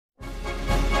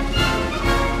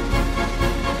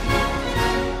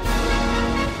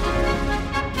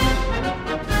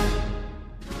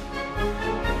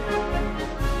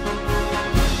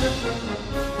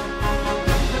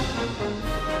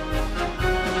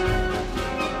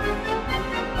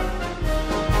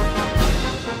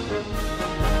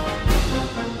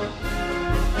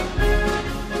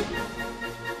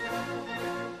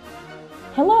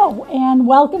and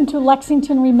welcome to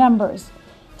Lexington Remembers.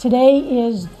 Today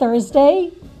is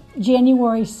Thursday,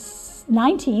 January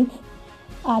 19th,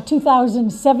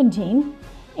 2017,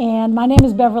 and my name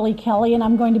is Beverly Kelley, and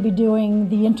I'm going to be doing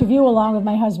the interview along with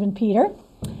my husband Peter.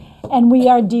 And we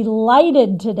are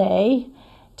delighted today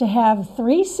to have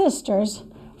three sisters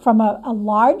from a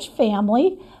large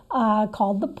family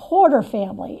called the Porter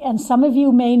family. And some of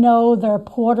you may know their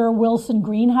Porter Wilson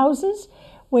greenhouses,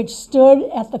 which stood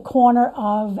at the corner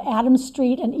of Adams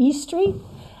Street and East Street.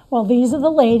 Well, these are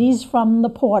the ladies from the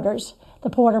Porters, the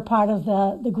Porter part of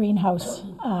the greenhouse.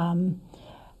 And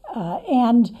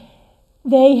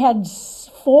they had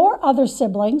four other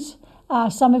siblings.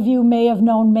 Some of you may have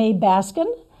known Mae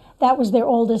Baskin. That was their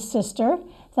oldest sister.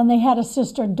 Then they had a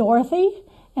sister, Dorothy,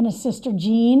 and a sister,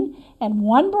 Jean, and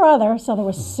one brother. So there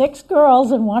were six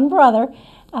girls and one brother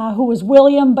who was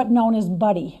William, but known as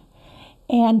Buddy.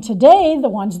 And today, the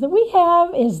ones that we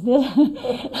have is this.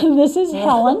 This is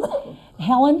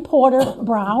Helen Porter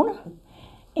Brown.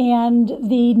 And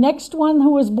the next one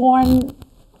who was born,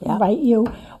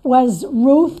 was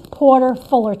Ruth Porter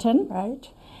Fullerton. Right.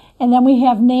 And then we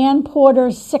have Nan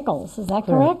Porter Sickles. Is that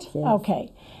correct? Yes.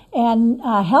 Okay. And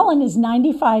Helen is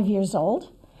 95 years old.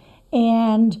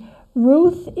 And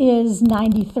Ruth is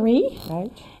 93.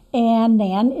 Right. And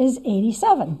Nan is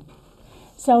 87.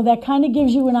 So that kind of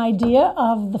gives you an idea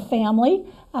of the family.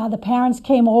 The parents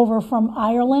came over from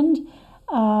Ireland.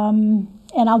 And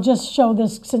I'll just show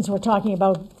this since we're talking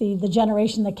about the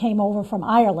generation that came over from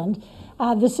Ireland.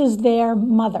 This is their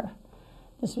mother.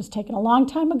 This was taken a long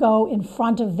time ago in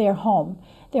front of their home.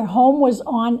 Their home was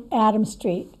on Adams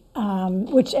Street, and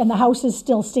the house is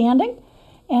still standing.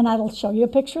 And I'll show you a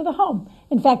picture of the home.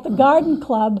 In fact, the garden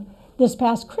club this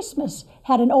past Christmas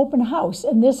had an open house,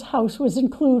 and this house was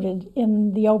included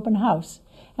in the open house.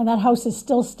 And that house is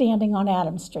still standing on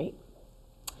Adams Street.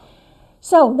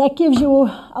 So that gives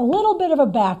you a little bit of a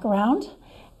background.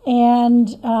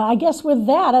 And I guess with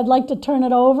that, I'd like to turn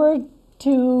it over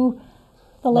to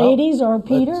the ladies or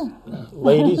Peter.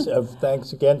 Ladies,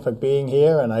 thanks again for being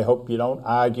here, and I hope you don't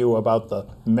argue about the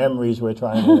memories we're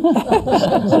trying to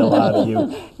distill out of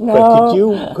you.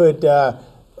 No.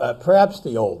 But perhaps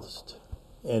the oldest,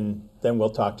 and then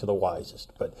we'll talk to the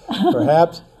wisest, but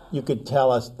perhaps you could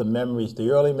tell us the memories,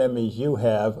 the early memories you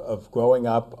have of growing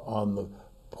up on the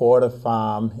Porter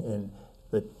farm in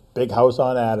the big house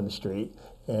on Adams Street,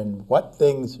 and what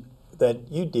things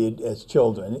that you did as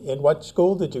children, and what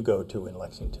school did you go to in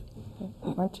Lexington?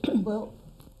 Well,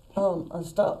 I'll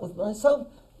start with myself.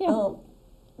 Yeah.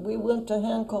 We went to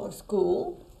Hancock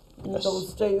School. In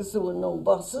those days, there were no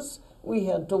buses. We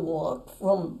had to walk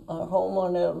from our home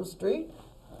on Adams Street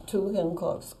to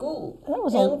Hancock School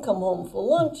and come home for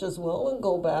lunch as well and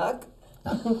go back.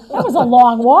 That was a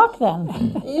long walk then.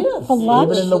 Yes. For lunch?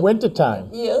 Even in the wintertime?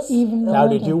 Yes. Now,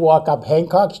 did you walk up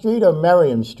Hancock Street or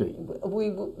Merriam Street?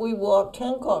 We walked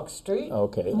Hancock Street.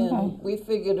 Okay. And we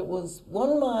figured it was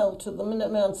 1 mile to the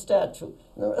Minuteman statue.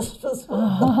 The rest was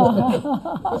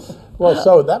Well,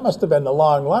 so that must have been the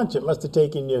long lunch. It must have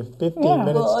taken you 15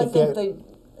 minutes well, to get...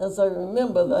 As I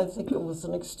remember, I think it was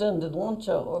an extended lunch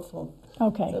hour for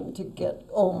them to get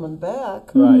home and back.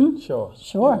 Right, sure.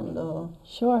 Sure, And,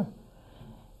 sure.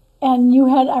 And you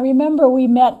had, I remember we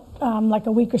met like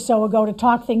a week or so ago to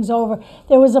talk things over.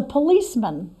 There was a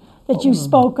policeman that you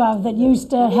spoke of that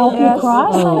used to help you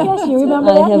cross, I guess. You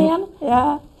remember that man?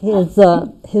 Yeah.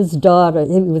 His daughter,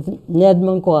 he was Ned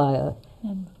McGuire.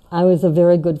 I was a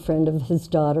very good friend of his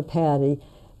daughter, Patty.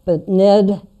 But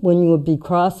Ned, when you would be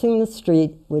crossing the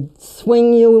street, would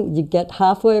swing you. You'd get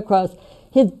halfway across.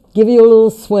 He'd give you a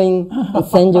little swing and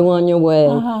send you on your way.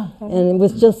 And it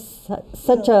was just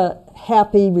such a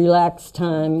happy, relaxed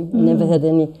time. Never had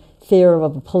any fear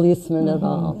of a policeman at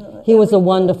all. He was a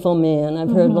wonderful man. I've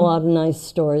heard a lot of nice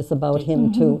stories about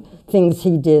him, too. Things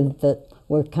he did that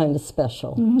were kind of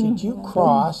special. Did you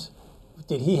cross?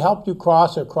 Did he help you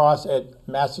cross or cross at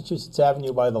Massachusetts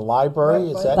Avenue by the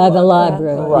library? Is that By the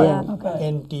library, right? yeah. Okay.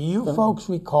 And do you folks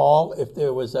recall if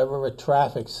there was ever a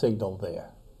traffic signal there?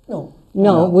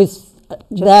 No, it was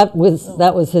that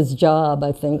was his job,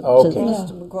 I think. Okay. To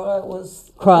Mr. McGuire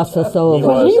was cross us over.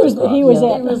 Well, he was it.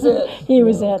 He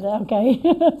was it, okay.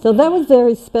 So that was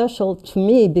very special to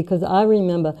me because I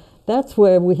remember that's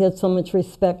where we had so much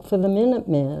respect for the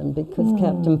Minuteman because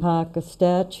Captain Parker's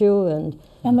statue and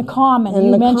the Common. And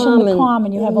You the mentioned the Common.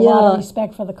 Common. You have a lot of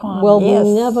respect for the Common. well,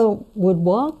 we never would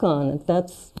walk on it.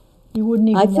 You wouldn't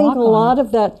even I walk think a on lot it.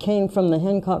 of that came from the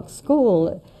Hancock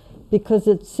School because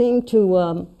it seemed to,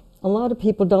 a lot of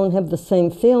people don't have the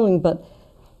same feeling, but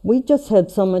we just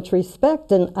had so much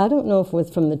respect. And I don't know if it was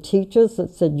from the teachers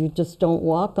that said you just don't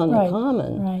walk on the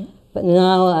Common. Right. But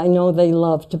now I know they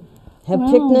love to have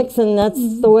Well, picnics, and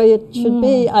that's the way it should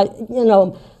be.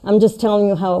 I'm just telling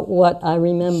you what I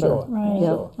remember. Sure. Right, Yeah.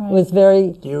 sure. right. It was very.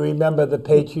 Do you remember the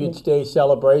Patriots Day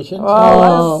celebrations?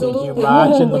 Oh. Did you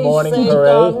march in the morning we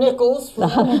parade? nickels from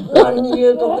one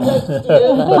year to the next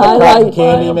year. The Highlight- cotton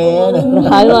candy man? The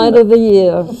highlight of the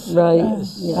year, right?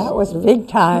 Yeah. That was big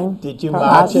time. Did you for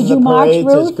march us. in Did the you march, parades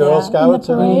as Ruth? Girl In the Scouts?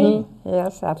 or parade? anything?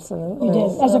 Yes, absolutely. You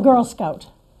did, as a Girl Scout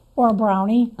or a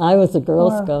Brownie. I was a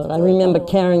Girl Or- Scout. I remember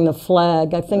carrying the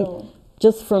flag. I think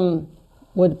just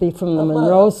would it be from the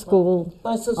Monroe School?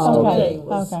 My sister Okay, Kay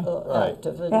was okay. Right.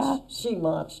 active, and Yeah. she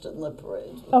marched in the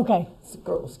parade. Okay, It's the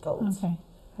Girl Scouts. okay.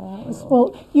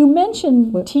 Well, you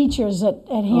mentioned teachers at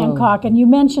Hancock, and you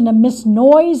mentioned a Miss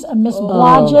Noyes, a Miss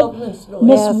Blodgett, Love Miss Noyes.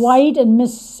 Miss Yes. White, and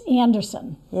Miss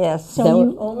Anderson. Yes. So That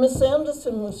you, Oh, Miss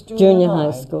Anderson was Junior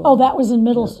high school. oh, that was in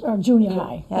middle or junior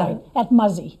high, Yeah. right? At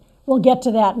Muzzy. We'll get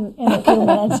to that in a few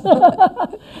minutes.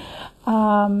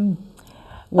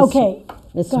 Okay.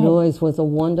 Miss Go ahead. Noyes was a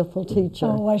wonderful teacher.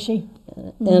 Oh, was she?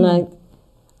 And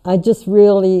I just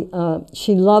really,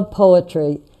 she loved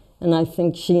poetry, and I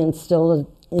think she instilled it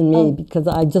in me because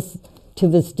I just, to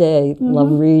this day,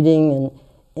 love reading and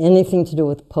anything to do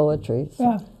with poetry. So-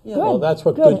 Yeah. Yeah. Good. Well, that's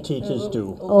what good teachers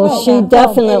do. Oh, she Right.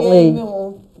 definitely,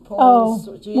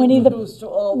 Winnie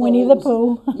the- Winnie the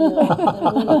Pooh.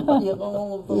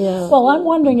 yeah. Well, I'm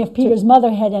wondering if Peter's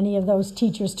mother had any of those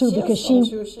teachers too, because I'm she,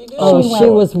 sure she did. Oh, she she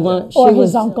went- was one. She or his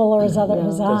was. uncle or his other,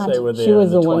 his Because they aunt. were there She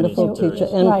was in the a 20s wonderful and teacher,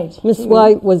 30s. and Right. Miss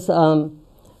White was.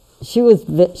 She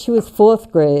was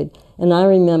fourth grade, and I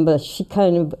remember she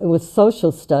it was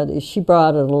social studies. She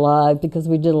brought it alive because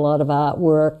we did a lot of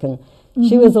artwork, and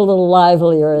she was a little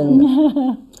livelier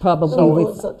and probably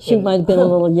she might have been a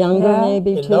little younger, Yeah.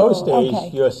 maybe In too. those days, Okay.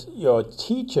 your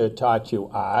teacher taught you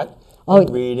art, Oh, and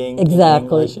reading,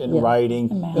 exactly, and English, and yeah.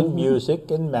 writing, And math. and music,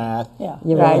 and math. Yeah.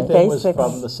 You're Right, Everything was basics,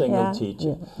 from the single yeah.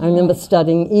 teacher. I remember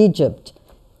studying Egypt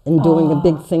and doing a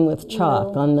big thing with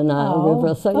chalk on the Nile Oh,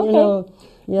 River. So okay.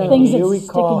 yeah. Things Do you that stick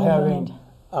recall in your having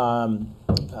mind.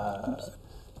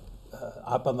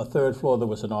 up on the third floor there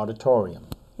was an auditorium,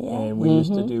 Yeah. and we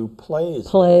used to do plays,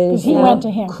 Plays. He yeah. went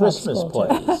to Hancock Christmas School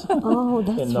too. plays Oh,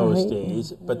 that's in those right.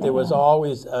 days. But there was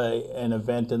always an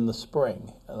event in the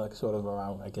spring, like sort of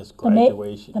around, I guess, The May-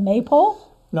 graduation. The maypole?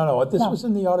 No, this No. was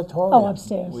in the auditorium. Oh,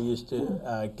 upstairs. We used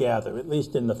to gather, at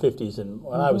least in the 50s and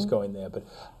when I was going there. But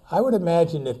I would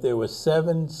imagine if there were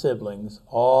 7 siblings,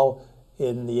 all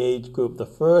in the age group,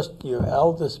 your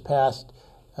eldest passed,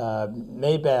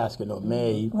 May Baskin, or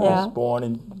May, Yeah. was born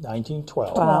in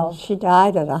 1912. Well, she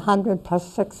died at 100 plus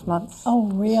 6 months. Oh,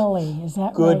 really? Is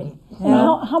that Good. right?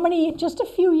 Yeah. And how many, just a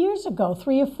few years ago,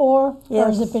 3 or 4? Or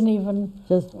has Yes. it been even?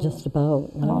 Just about.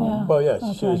 Yeah. Well, yes,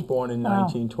 she was Okay. born in Wow.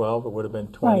 1912. It would have been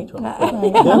Right. 2012.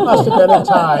 Right. There must have been a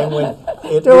time when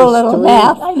it Do a was little 3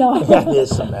 math. I know. Yeah,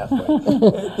 there's some math.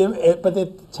 Right. But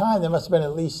at the time, there must have been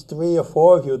at least 3 or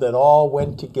 4 of you that all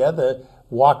went together,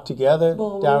 walked together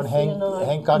Well, down Ruthie and I.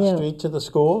 Hancock Yeah. Street to the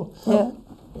school. Yeah.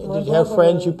 My Did you have brother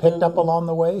friends you and- picked up along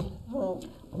the way? Well,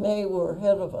 they were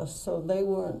ahead of us, so they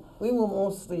weren't. We were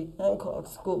mostly Hancock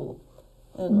School.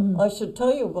 And I should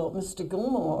tell you about Mr.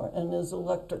 Gilmore and his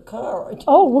electric car.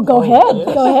 Oh, well, go ahead.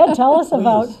 yes. Go ahead. Tell us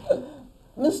about.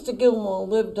 Mr. Gilmore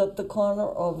lived at the corner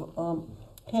of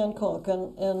Hancock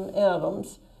and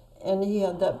Adams, and he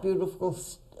had that beautiful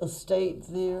estate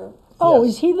there. Oh,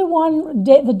 Yes. is he the one,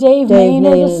 the Dave Dave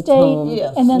Maynard Maynard's estate? home.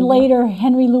 Yes. And then later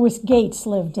Henry Louis Gates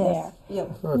lived Yes. there. Yeah.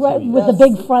 For a few Right, years. with the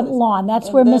That's big front lawn. That's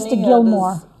And where then Mr. he had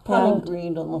Gilmore his putting lived.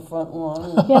 green on the front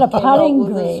lawn. He had a Came out putting with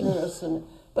his green. nurse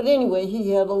but anyway,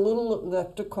 he had a little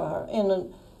electric car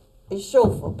and a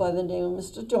chauffeur by the name of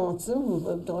Mr. Johnson who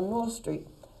lived on North Street.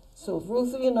 So if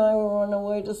Ruthie and I were on our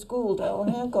way to school down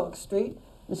Hancock Street,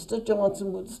 Mr.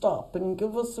 Johnson would stop and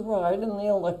give us a ride in the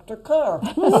electric car.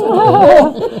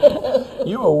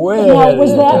 You were way Now, ahead of was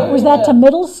your that time. was that to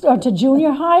middle or to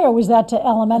junior high, or was that to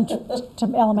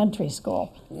elementary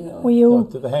school? Were No, you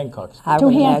to the Hancock Street. I to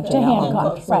would Hancock? imagine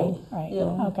Hancock, Hancock. right, right.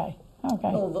 Yeah. Okay,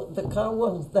 okay. No, the car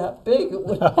wasn't that big. It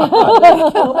would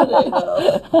accommodate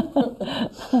us.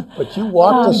 But you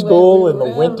walked to Anyway, school we in the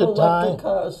ran winter electric time.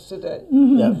 cars today.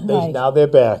 Yeah, right. now they're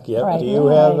back. Yeah. Right, Do you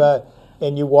right. have?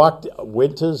 And you walked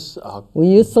winters. We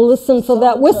used to listen for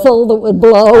that whistle that would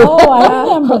blow. Oh, I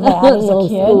remember that as a No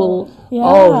kid. school. Yeah,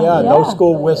 Oh yeah, no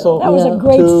school whistle. That was Yeah. a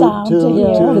great Toot, sound to toot,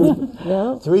 hear. toot.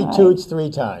 Yeah, 3 toots 3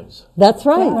 times. that's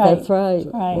right. Right. That's right.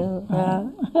 Right. Yeah.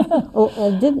 Yeah. Oh,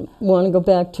 I did want to go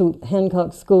back to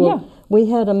Hancock School. Yeah. We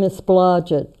had a Miss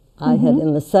Blodgett I had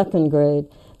in the 2nd grade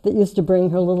that used to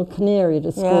bring her little canary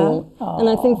to school. And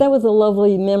I think that was a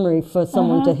lovely memory for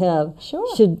someone to have. Sure.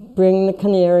 She'd bring the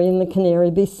canary, and the canary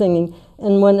be singing.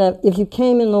 And when if you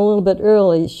came in a little bit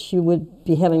early, she would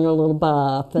be having her little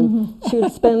bath, and she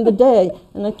would spend the day.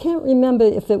 And I can't remember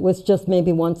if it was just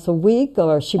maybe once a week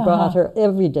or she brought her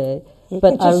every day. You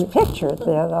But could just picture it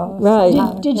there, though. Right.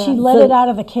 somehow. Did she Yeah. let it out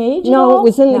of the cage? at No, all? it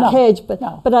was in the No. cage. But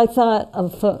No. but I thought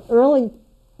of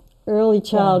early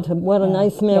childhood, what a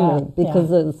nice memory,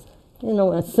 because it's,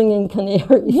 a singing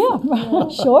canary. Yeah,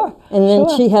 sure. And then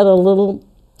sure. she had a little,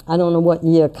 I don't know what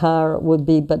year car it would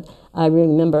be, but I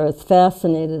remember I was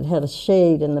fascinated. It had a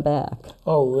shade in the back.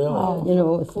 Oh, really? It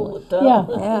was Pull like, it down.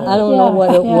 Yeah. I don't know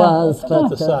what it was, Let the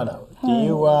but sun out. Do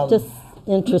you, just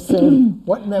interesting.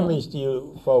 what memories do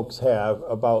you folks have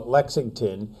about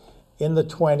Lexington in the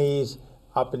 20s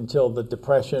up until the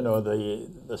Depression or the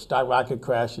stock market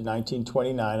crash in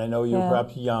 1929? I know you were Yeah.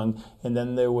 perhaps young, and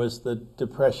then there was the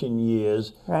Depression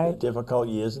years, the Right. difficult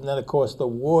years, and then, of course, the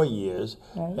war years.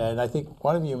 Right. And I think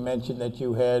one of you mentioned that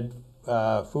you had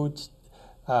food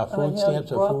I stamps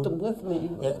had or brought food. them with me.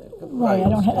 Right, I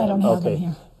don't have Okay. them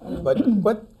here. But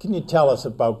what can you tell us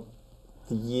about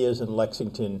the years in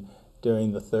Lexington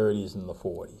during the 30s and the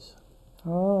 40s?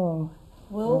 Oh,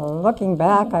 Well, well, looking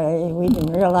back, we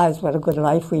didn't realize what a good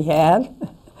life we had.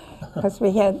 Because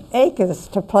we had acres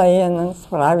to play in. That's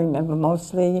what I remember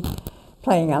mostly,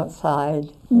 playing outside,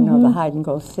 the hide and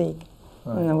go seek.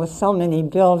 And there were so many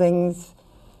buildings,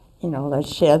 the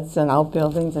sheds and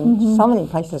outbuildings, and so many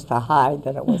places to hide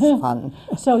that it was fun.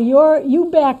 So you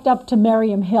backed up to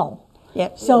Merriam Hill.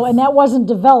 Yep. So, and that wasn't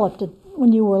developed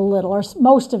when you were little, or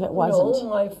most of it wasn't. no,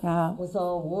 my Yeah. It was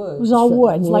all woods. It was all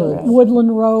woods, like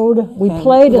Woodland Road. We And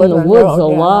played in the Woodland woods Road,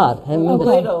 a yeah. lot. I remember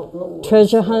played out in the woods.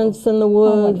 treasure hunts in the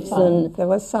woods, fun. and There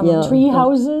was some Yeah. Tree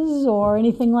houses or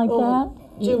anything like that?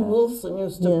 Jim Wilson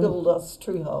used to Yeah. build us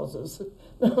tree houses.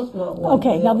 Not like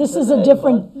Okay, they now have this is a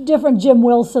today, different Jim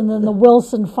Wilson than the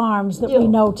Wilson farms that we Yeah,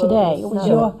 know but today. It it's was not-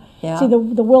 your, Yeah. see, the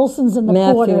Wilsons and the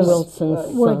Matthew Porters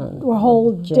Wilson's were son.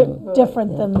 whole Jim.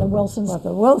 different than the Wilsons Well,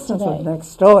 the Wilsons were today.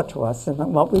 next door to us in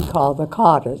what we call the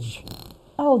cottage.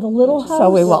 Oh, the little house? So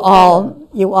we were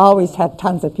you always had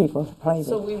tons of people to play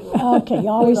So with. we were Okay, you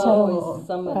always had, always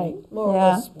somebody. right. more or Yeah.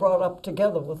 less brought up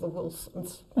together with the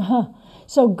Wilsons.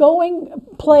 So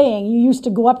playing, you used to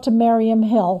go up to Merriam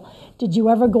Hill. Did you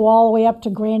ever go all the way up to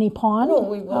Granny Pond? No,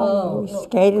 we were. We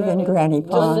skated in Granny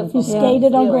Pond. You Yeah.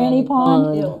 skated on Yeah. Granny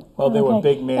Pond? Yeah. Well, there were Okay.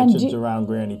 big And mansions do- around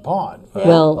Granny Pond. Right?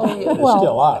 Well, Oh, yeah. There Well-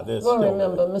 still are. There's Well, I still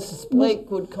remember Mrs.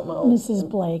 Blake would come out Mrs. and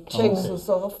Blake. chase us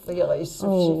off the ice if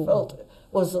she felt it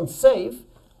wasn't safe,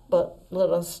 but let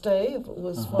us stay if it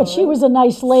was fine. But she was a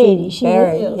nice lady. She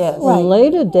Very, Yes. yes. Right. In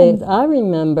later days, I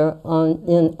remember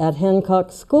at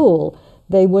Hancock School,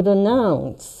 they would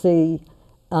announce they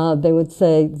would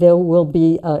say there will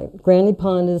be Granny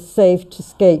Pond is safe to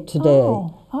skate today.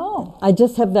 Oh, I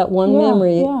just have that one Yeah,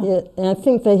 memory, yeah. and I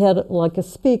think they had like a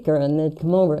speaker, and they'd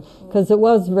come over because it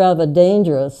was rather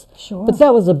dangerous. Sure. But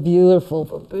that was a beautiful.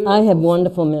 beautiful. I have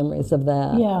wonderful memories of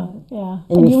that. yeah, yeah.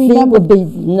 And your you feet remember, would be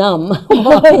numb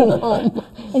walking home.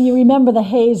 and you remember the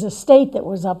Hayes Estate that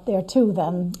was up there too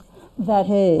then? That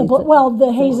Hayes.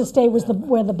 the Hayes Estate was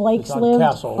where the Blakes It's on lived.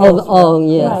 Castle. Oh,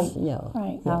 yes, Right. yeah.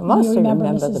 Right. I You mostly remember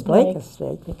Mrs. the Blake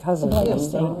estate because of Blake him.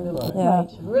 estate. Yeah. Right.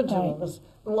 The original Right. was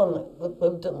the one that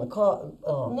lived in the castle.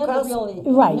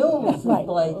 Right, knew Mrs. right.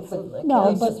 Blake, but No,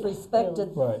 I but just respected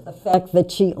Right. the fact that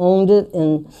she owned it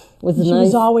and was she nice.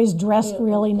 was always dressed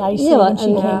really nicely Yeah, when she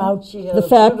and came out. She had the a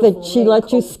fact that beautiful she mink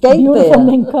let you coat. skate Beautiful there.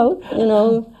 mink coat.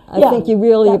 I Yeah, think you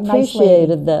really that nice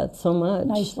appreciated that so much.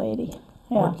 Nice lady.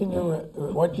 Yeah.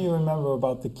 What do you remember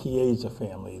about the Chiesa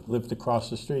family? Lived across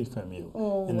the street from you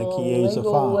in the well, Chiesa they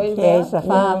go farm. way Chiesa back.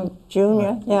 Farm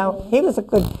Junior. He was a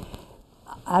good.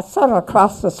 Sort of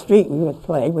across the street we would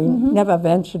play. We never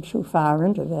ventured too far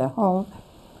into their home.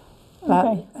 But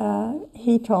Okay.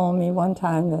 he told me one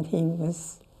time that he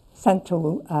was sent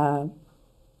to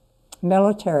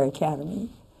military academy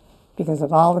because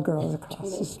of all the girls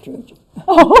across the street.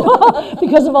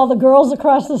 Because of all the girls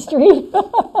across the street.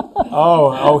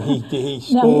 He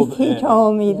schooled He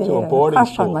told me that he to a had a boarding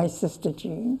crush school. on my sister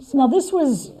Jean. Now this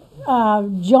was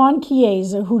John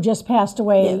Chiesa, who just passed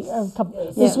away. Yes. A couple,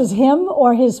 Yes. This was him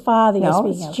or his father you're No,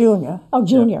 speaking it's of? Junior. Oh,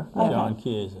 Junior. Okay. John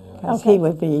Chiesa. Yeah. Because Okay. he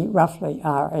would be roughly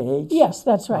our age. Yes,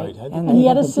 that's right. Right. And, And he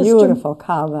had a a sister. beautiful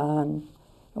cow barn.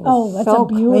 It was Oh, that's so a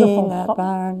beautiful clean, that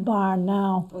barn. barn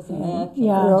now. Was immaculate.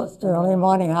 Yeah. Early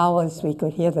morning hours, we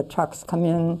could hear the trucks come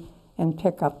in and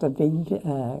pick up the big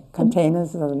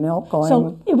containers of the milk going.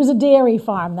 So it was a dairy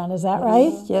farm then, is that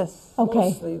right? Yes. Okay.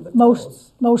 Mostly the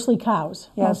cows. Mostly cows.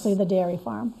 Yes. Mostly the dairy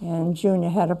farm. And Junior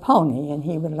had a pony, and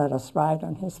he would let us ride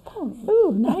on his pony.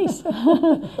 Ooh, nice.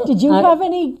 Did you have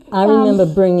any? I remember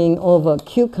bringing over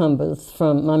cucumbers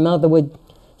from, my mother would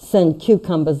send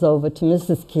cucumbers over to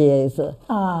Mrs. Chiesa.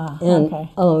 And, okay.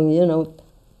 oh, you know,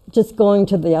 just going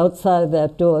to the outside of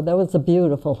that door, that was a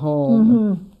beautiful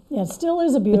home. Yeah, it still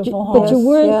is a beautiful home. But you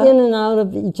weren't yeah. in and out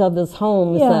of each other's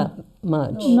homes Yeah. that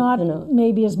much. Not you know.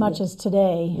 maybe as much as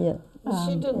today. Yeah.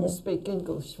 She didn't speak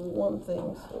English for one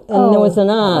thing. So. And there was an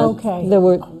aunt. okay. There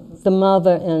were the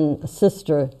mother and a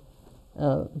sister.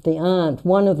 The aunt,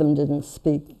 one of them didn't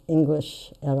speak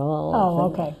English at all.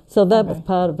 I think. Okay. So that was Okay.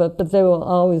 part of it. But they were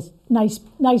always Nice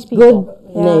good people.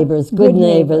 neighbors. Good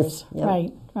neighbors. Yeah.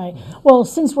 Right, right. Well,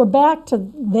 since we're back to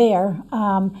there,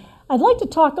 I'd like to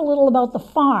talk a little about the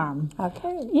farm.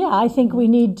 Okay. Yeah, I think we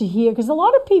need to hear, because a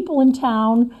lot of people in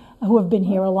town who have been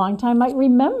here a long time might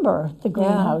remember the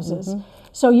greenhouses.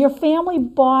 So your family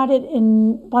bought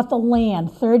the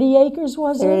land, 30 acres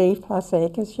was it? 30 plus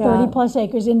acres, yeah. 30 plus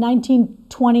acres in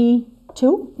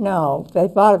 1922? No, they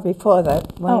bought it before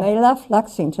that. When Oh. they left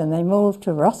Lexington, they moved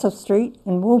to Russell Street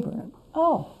in Woburn.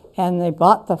 Oh, And they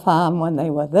bought the farm when they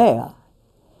were there.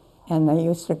 And they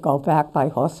used to go back by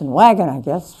horse and wagon, I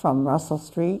guess, from Russell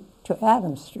Street to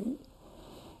Adams Street.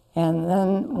 And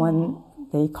then when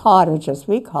the cottage, as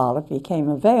we call it, became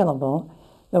available,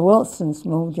 the Wilsons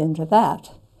moved into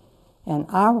that. And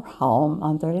our home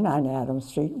on 39 Adams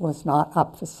Street was not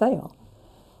up for sale.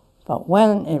 But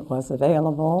when it was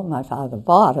available, my father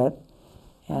bought it,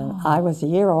 and I was a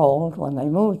year old when they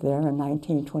moved there in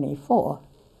 1924.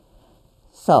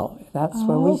 So that's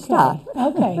where we start.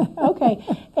 Okay.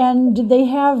 And they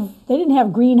didn't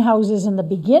have greenhouses in the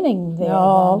beginning there?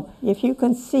 No, if you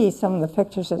can see some of the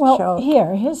pictures that Well, show.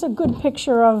 here's a good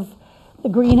picture of the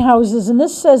greenhouses, and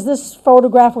this says this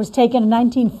photograph was taken in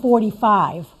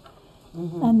 1945.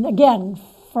 And again,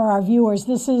 for our viewers,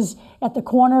 this is at the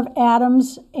corner of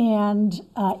Adams and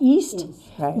East,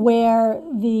 Right. where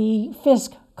the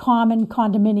Fisk Common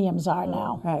condominiums are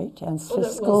now, Right, and But it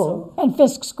was, school. and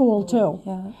Fisk School too.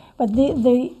 Yeah. But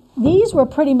these were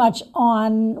pretty much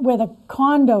on where the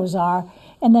condos are,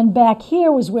 and then back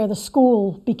here was where the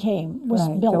school was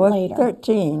Right. built There were later.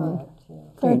 13.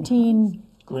 13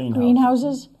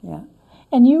 greenhouses. Yeah.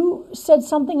 And you said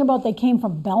something about they came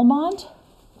from Belmont?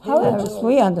 As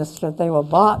we understood, they were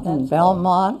bought in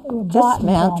Belmont, were bought in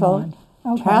dismantled, Belmont.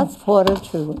 Okay. transported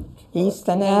to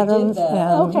Eastern Adams,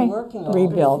 and Okay.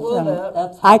 rebuilt. Before And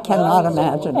that, I cannot that was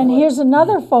imagine. And here's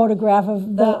another photograph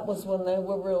of that was when they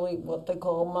were really what they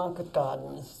call market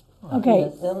gardens.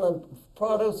 okay. Then the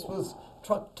produce was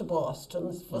trucked to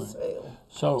Boston for sale.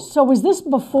 So was this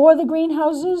before the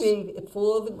greenhouses?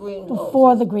 Before the greenhouses.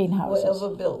 Before the greenhouses. Were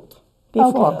ever built.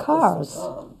 Before Okay. cars,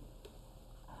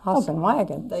 horse and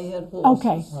wagon. They had horses.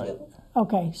 Okay. Yeah.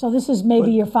 Okay, so this is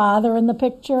maybe your father in the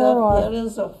picture, That or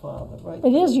is our father, right?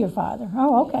 it is your father?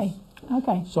 Oh, okay,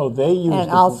 okay. So they used And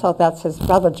to- also, that's his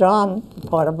brother John,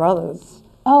 Porter Brothers.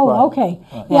 Oh, Right. okay.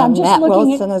 Yeah, I'm And just Matt looking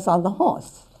Wilson at. is on the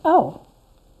horse. Oh,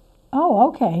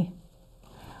 okay.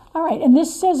 All right, and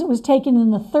this says it was taken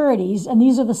in the 30s, and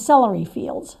these are the celery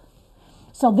fields.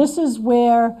 So this is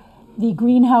where the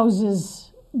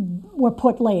greenhouses were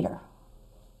put later.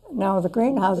 No, the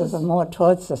greenhouses are more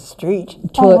towards the street.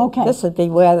 Oh, okay. This would be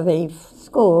where the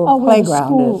school Oh, where the playground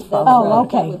school- is. From. Oh, right.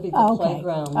 okay. That would be the Okay.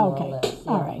 playground, more or Okay. less,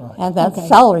 yeah. All right. And that Okay.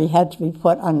 celery had to be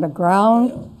put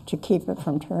underground to keep it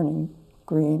from turning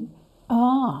green.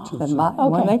 Ah, When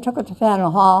Okay. they took it to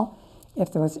Faneuil Hall,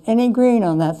 if there was any green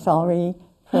on that celery,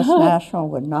 First National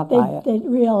would not buy it. they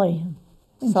really.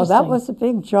 So that Interesting. was a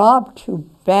big job to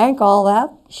bank all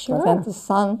that, Sure. prevent the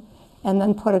sun, and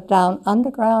then put it down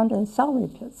underground in celery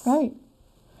pits. Right.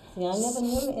 See, I never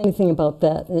knew anything about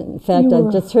that. In fact, You I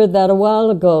were- just heard that a while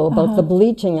ago about the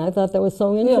bleaching. I thought that was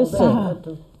so Yeah, they interesting. had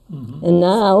to. And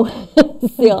now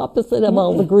it's the opposite of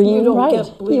all the green. You don't Right.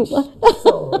 get bleached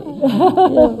celery.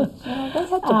 They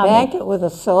had to bank it with the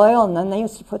soil, and then they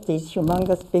used to put these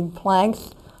humongous big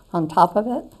planks on top of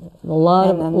it. A lot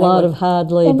And then of they would- of hard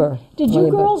And labor. did you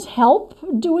labor. girls help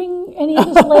doing any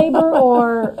of this labor,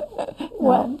 or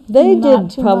what? They Not did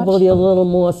too probably much? a little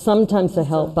more sometimes to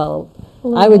help out.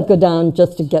 little I would bit. go down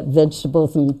just to get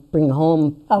vegetables and bring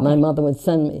home. My Okay. mother would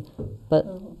send me, but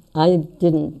I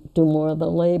didn't do more of the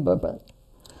labor. But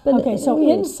Okay, so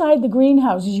anyway. inside the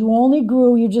greenhouses, you only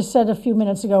grew, you just said a few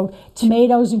minutes ago,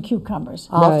 tomatoes and cucumbers.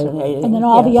 Alternating. And then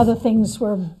all the yes. other things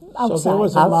were outside. So there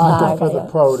was a market Outside, for the yeah.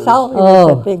 produce. Celery was Oh,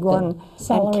 a big one,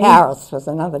 Celery. and carrots was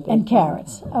another big And one.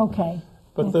 carrots, okay.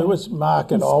 But there Okay. was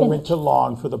market And all spinach. winter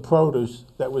long for the produce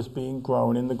that was being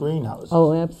grown in the greenhouses.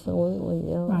 Oh, absolutely,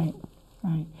 yeah. Right,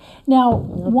 right. Now,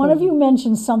 one of you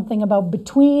mentioned something about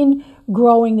between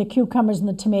growing the cucumbers and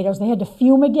the tomatoes, they had to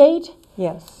fumigate.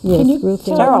 Yes. Yes, Can you Ruth,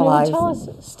 tell, Sterilize tell us?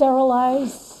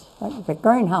 Sterilize. Like the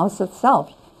greenhouse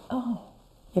itself. Oh.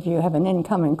 If you have an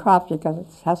incoming crop, because it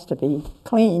has to be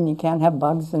clean. You can't have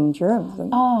bugs and germs. And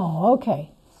Oh,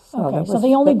 okay. So Okay, that so was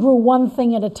they only the- grew one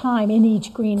thing at a time in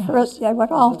each greenhouse. First, they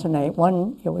would alternate.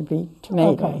 One, it would be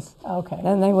tomatoes. Okay.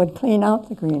 Then they would clean out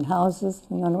the greenhouses,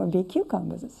 and then it would be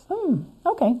cucumbers.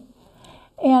 Okay.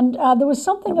 And there was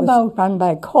something It was about, run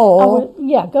by coal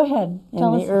yeah, go ahead. in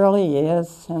Tell the us. early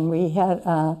years, and we had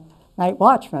a night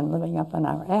watchman living up in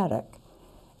our attic,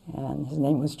 and his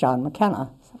name was John McKenna.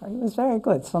 So he was very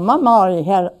good. So Mom already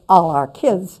had all our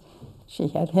kids. She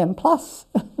had him plus.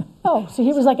 Oh, so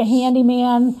he was like a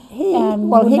handyman and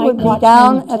Well, he night would be watchman.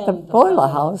 down at the boiler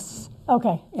house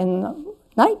Okay, in the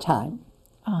nighttime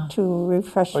to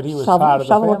refresh, But he was shovel, part of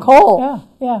the shovel the family. coal. yeah,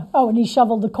 yeah. Oh, and he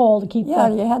shoveled the coal to keep Yeah,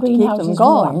 the you had to keep them greenhouses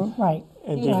going. warm. Right.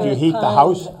 And He did was you very heat the kind.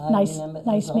 house? I Nice- remember as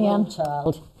nice a little man.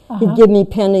 child. He'd give me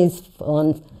pennies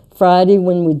on Friday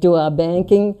when we do our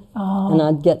banking, and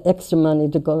I'd get extra money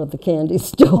to go to the candy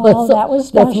store. Oh, that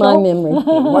was That's my special. memory.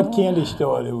 And what candy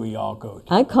store do we all go to?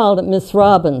 I called it Miss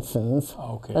Robinson's,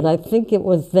 Okay. but I think it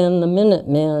was then the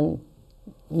Minuteman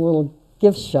little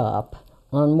gift shop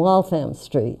on Waltham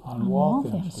Street. On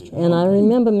Waltham Waltham Street. And I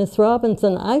remember Miss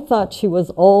Robinson, I thought she was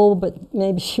old, but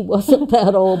maybe she wasn't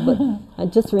that old, but I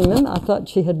just remember, I thought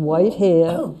she had white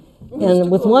hair, and it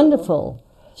was wonderful.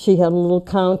 She had a little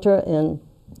counter, and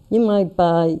you might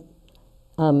buy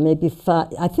maybe 5,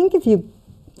 I think if you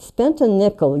spent a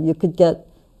nickel, you could get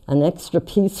an extra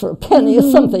piece for a penny or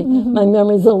something. My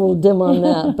memory's a little dim on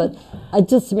that, but I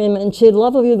just remember, and she had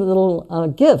lovely little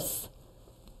gifts.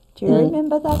 Do you And-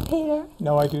 remember that, Peter?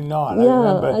 No, I do not. Yeah, I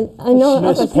remember I know.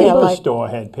 Smith's That was Paper like- Store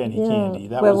had penny candy.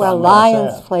 That Where was were on Lions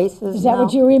Mass Ave. places Is that now.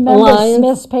 what you remember, Lions.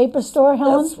 Smith's Paper Store,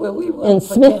 Helen? That's where we went And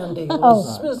for Smith- candy. Oh.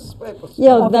 Was Smith's paper store.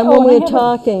 Yeah, Okay. then Oh, when and we I were have a-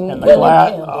 talking, And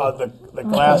Penny the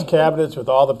glass cabinets with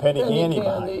all the penny candy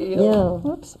behind. yeah.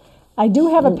 Oops. I do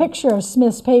have a picture of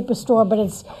Smith's Paper Store, but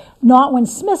it's not when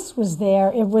Smith's was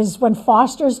there. It was when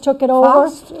Foster's took it over,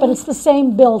 Foster? but it's the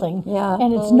same building. Yeah.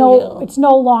 And it's Oh, yeah. it's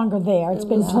no longer there. It's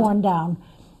been torn down.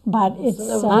 But it's,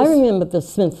 never- I remember the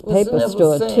Smith Was Paper never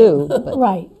Store same. too, but,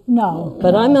 right, no.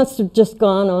 but I must have just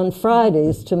gone on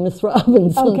Fridays to Miss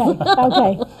Robinson's. Okay,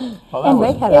 okay. Well, that And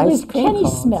was They had it ice was cream Kenny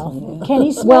cones Smith. in there.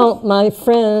 Kenny Smith? Well, my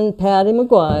friend Patty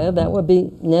McGuire, that would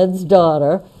be Ned's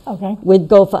daughter, Okay. we'd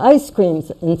go for ice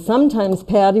creams, and sometimes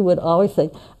Patty would always say,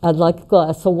 "I'd like a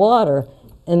glass of water,"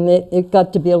 and it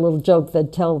got to be a little joke.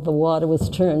 They'd tell the water was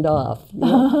turned off. You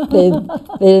know? they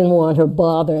didn't want her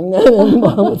bothering them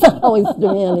anymore. It was always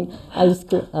demanding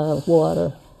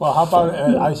water. Well, how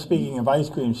about, speaking of ice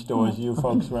cream stores, you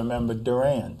folks remember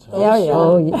Duran's? Yeah, yeah.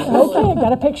 Oh, yeah. Okay, I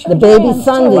got a picture The of baby Duran's, too.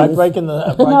 Sundays. Am I breaking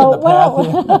the No, path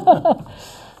here?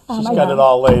 She's I got know. it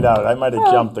all laid out. I might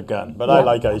have jumped the gun, but I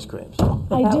like ice cream. So.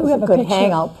 I That do was have a a good picture.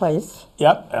 hangout place.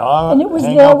 Yep. And it was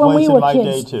there hangout when we place in were my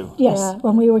kids. day too. Yes, Yeah.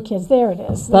 when we were kids. There it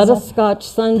is. There's a- Butterscotch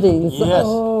Sundays. Yes.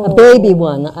 Oh. A baby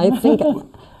one. I think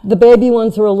the baby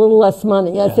ones were a little less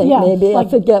money, I think, Yeah, maybe. like I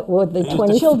forget what they, used to-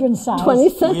 20, Children's size. 20 We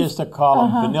cents? used to call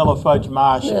them vanilla fudge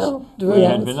marshes. Yeah, We had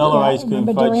Duran's. vanilla Yeah, ice cream,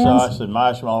 remember fudge Duran's? sauce, and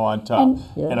marshmallow on top. And-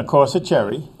 And of course a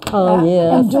cherry. Oh,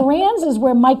 yeah. And Duran's is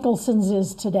where Michelson's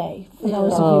is today, for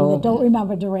those of you Oh. that don't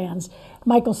remember Duran's.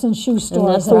 Michelson's shoe store. And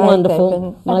that's is a a- wonderful, They've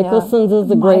been- Michelson's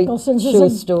is a great Michelson's is shoe a-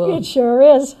 store. It sure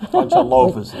is. Bunch of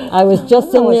loafers there. I was just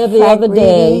in There was there the Frank other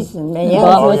day. Reedy's and Mayen's.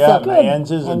 bought Oh yeah, myself- Mayen's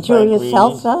And and Julia Frank Reedy's.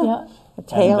 Seltzer, Yeah.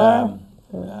 Taylor,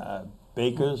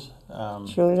 Baker's.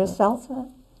 Julia Seltzer.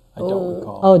 I don't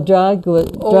recall. Oh, dry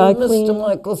good, Oh, dry Mr. clean.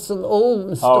 Michelson. Oh,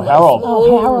 Mr. Oh, Harold.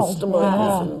 Oh, Harold. Mr. Yeah,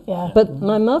 Michelson. yeah. But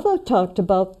my mother talked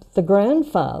about the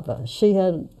grandfather. She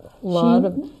had a lot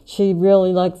of, she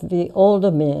really liked the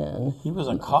older man. He was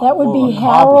a cop. That would be a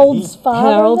cop. Harold's father.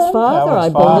 Harold's then? father, I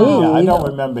Harold's father, believe. Yeah, I don't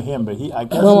remember him, but I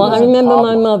guess Well, he was I a remember my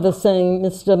cobbler. mother saying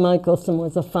Mr. Michelson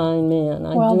was a fine man.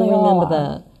 I Well, do they all remember are.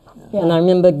 that. And I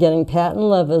remember getting patent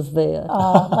levers there.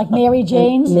 Like Mary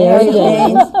Jane's. Mary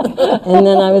Jane's. And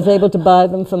then I was able to buy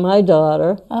them for my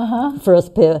daughter,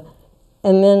 first pair.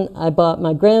 And then I bought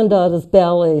my granddaughter's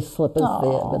ballet slippers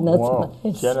there. But that's Whoa,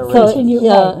 It's generation. continue,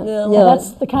 yeah, right. Yeah. Well,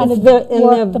 that's the kind It's of very- and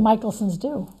work they're- the Michelsons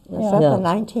do. Was Yeah. that Yeah. the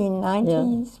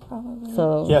 1990s, probably?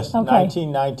 so. Yes, Okay.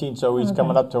 1919, so he's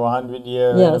coming up to a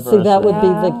 100-year Yeah, anniversary. see, that would be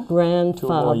the Yeah.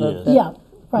 grandfather years. that Yeah,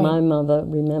 right. my mother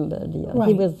remembered. Yeah, he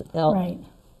Right, was Right.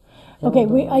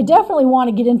 Okay, I definitely want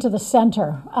to get into the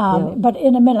center, but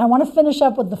in a minute. I want to finish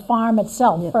up with the farm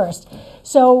itself first.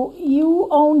 So you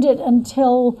owned it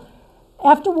until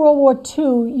after World War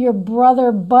II. Your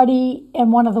brother Buddy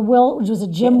and one of the which was a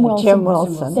Jim Wilson. Jim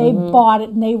Wilson. They bought it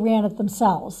and they ran it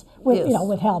themselves with Yes.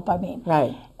 with help. I mean,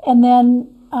 Right. And then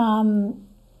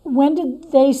when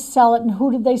did they sell it and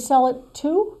who did they sell it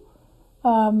to?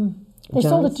 They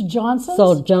sold it to Johnson's.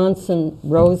 So Johnson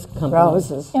Rose Company.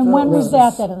 Roses. And when was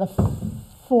that then? In the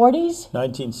 40s?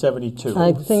 1972.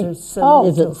 I think, Oh.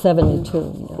 is it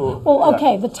 72? Yeah. Well,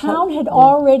 okay, the town had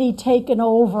already taken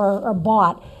over or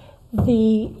bought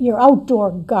your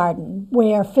outdoor garden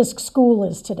where Fisk School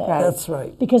is today. Right. That's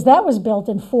right. Because that was built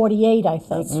in 48, I think.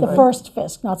 That's The right. first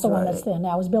Fisk, not the one that's there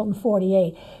now. It was built in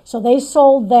 48. So they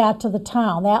sold that to the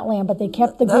town, that land, but they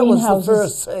kept the That was the greenhouses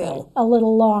first sale. a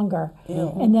little longer.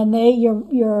 And then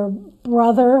your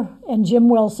brother and Jim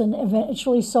Wilson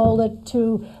eventually sold it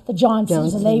to the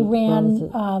Johnsons, and they ran.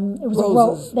 It was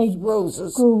Roses. they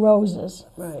Roses. grew roses.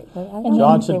 Right. But I don't think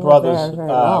Johnson they were Brothers very, very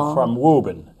long. from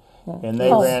Woburn. And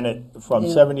they Oh. ran it from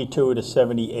 72 to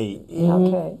 78.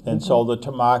 Okay. Then sold it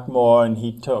to Mark Moore, and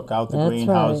he took out the That's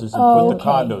greenhouses right. and put the Okay.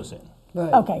 condos in.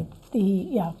 Right. Okay,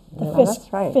 the that's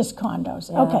Fisk, right. Fisk condos.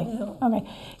 Okay, okay.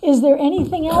 Is there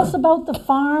anything else about the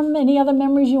farm? Any other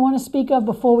memories you want to speak of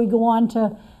before we go on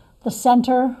to the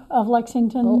center of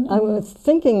Lexington? I was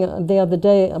thinking the other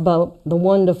day about the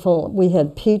wonderful, we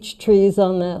had peach trees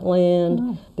on that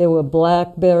land. There were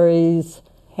blackberries.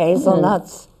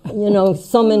 Hazelnuts. You know,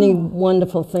 so many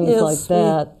wonderful things Yes, like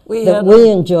that we that had we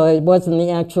enjoyed. It wasn't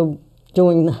the actual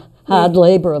doing the hard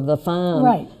labor of the farm.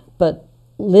 Right. But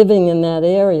living in that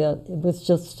area, it was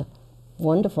just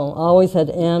wonderful. Always had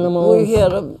animals. We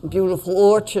had a beautiful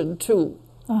orchard too,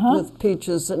 with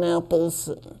peaches and apples.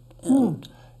 And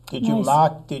Did you Nice.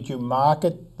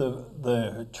 market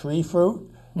the tree fruit?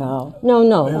 No. No,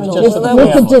 no. It was no. just a You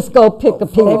family. could just go pick a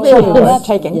peach. They really Oh, were that's-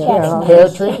 taken yeah, care that's of. Pear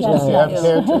trees? That's Did you have nice.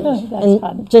 pear trees? That's And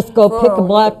fun. just go pick a For-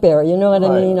 blackberry, you know what I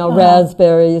Right. mean, or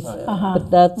raspberries. Uh-huh.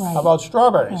 But that's How about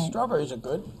strawberries? Right. Strawberries are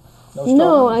good.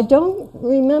 no, I strawberries? don't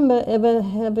remember ever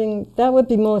having. That would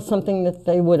be more something that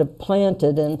they would have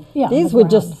planted, and Yeah, on these the were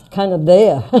ground. just kind of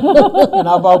there. And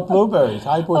how about blueberries?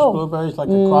 High bush Oh. blueberries, like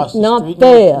across the not street.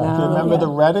 there. Do you remember the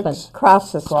Reddicks?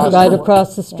 Across the street. Right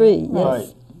across the street. Yes.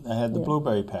 Right. They had the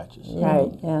blueberry patches.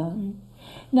 Right, yeah.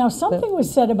 Now, something was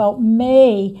said about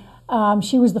May.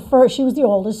 She was the first. She was the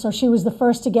oldest, so she was the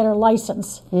first to get her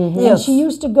license. And Yes. she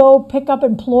used to go pick up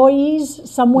employees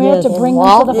somewhere Yes. to In bring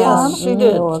them to the Yes, farm. she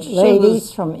did. There were She ladies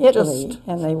was from Italy, just-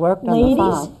 and they worked on Ladies? the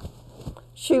farm.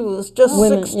 She was just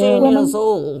Women, 16 yeah. years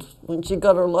old when she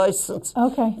got her license.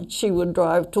 Okay. And she would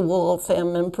drive to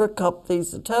Waltham and pick up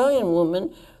these Italian women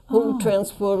who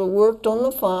transported, worked on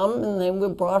the farm, and they were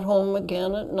brought home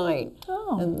again at night.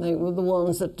 Oh. And they were the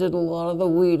ones that did a lot of the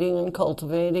weeding and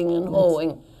cultivating and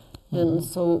hoeing. And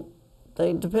so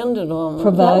they depended on them.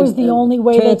 Provide That was the only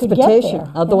way they could get transportation.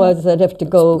 there. Otherwise, they'd have to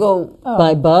go Go,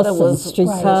 by bus that and was-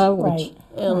 streetcar, Right, which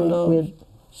and we'd-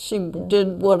 she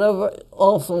did whatever,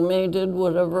 also May did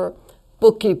whatever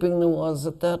bookkeeping there was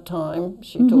at that time.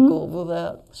 She took over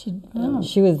that.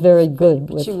 she was very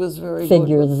good with She was very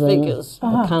figures good with and figures.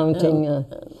 accounting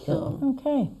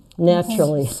Okay.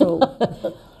 naturally. So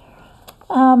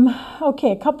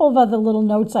Okay, a couple of other little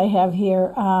notes I have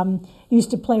here. Used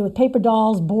to play with paper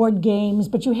dolls, board games,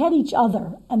 but you had each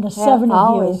other, and the seven of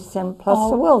always, you. and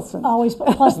plus the Wilsons. Always,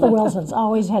 plus the Wilsons.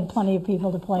 Always had plenty of people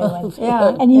to play with.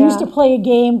 Yeah, And you used to yeah. play a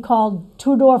game called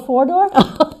two-door, four-door?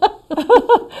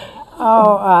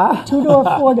 Two-door,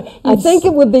 four-door. I think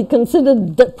it would be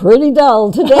considered pretty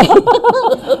dull today.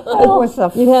 It was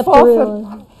a You'd have to forfeit.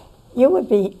 realize. You would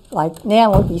be, like,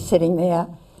 Nan would be sitting there,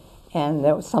 and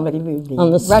there was somebody would be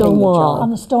On the running stone the wall. job. On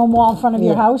the stone wall in front of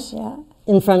your Yeah. house? Yeah.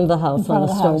 In front of the house, front on of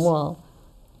a the stone house. wall.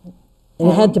 And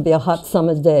it had to be a hot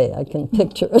summer day. I can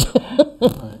picture it.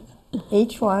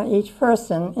 Each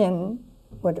person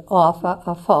would offer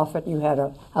a forfeit. You had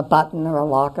a button or a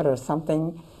locket or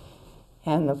something,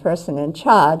 and the person in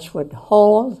charge would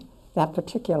hold that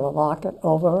particular locket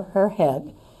over her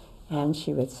head, and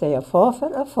she would say, a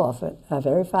forfeit, a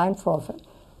very fine forfeit.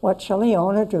 What shall the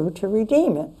owner do to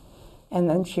redeem it? And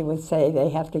then she would say they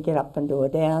have to get up and do a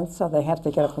dance, or they have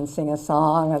to get up and sing a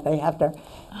song, or they have to,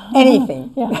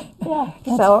 anything. Yeah, yeah.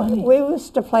 That's So funny. we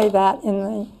used to play that in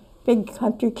the big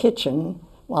country kitchen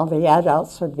while the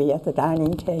adults would be at the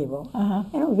dining table. And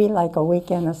it would be like a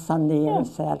weekend, a Sunday or Yeah. a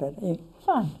Saturday.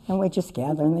 Fun. And we'd just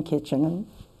gather in the kitchen and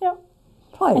Yep.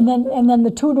 play. And then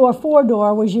the two-door,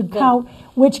 four-door was you'd count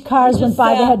which cars went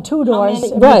by that had two doors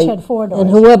and Right. which had four doors. And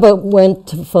whoever went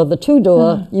for the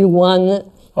two-door, you won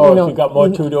Oh, you know, if you got more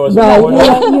two doors right, than one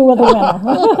door? You were the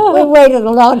winner. We waited a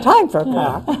long time for a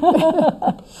car.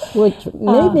 which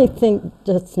made me think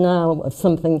just now of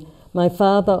something. My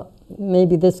father,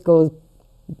 maybe this goes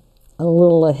a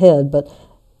little ahead, but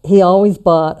he always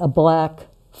bought a black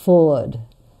Ford.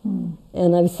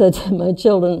 And I've said to my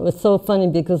children, it was so funny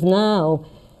because now,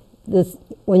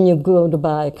 when you go to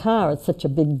buy a car, it's such a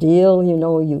big deal, you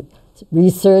know, you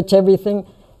research everything.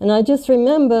 And I just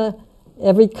remember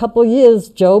every couple years,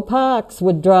 Joe Parks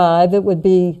would drive. It would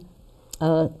be,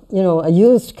 you know, a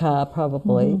used car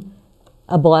probably,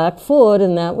 a black Ford,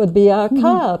 and that would be our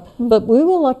car. But we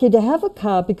were lucky to have a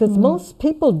car because most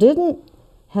people didn't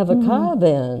have a car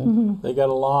then. They got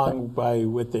along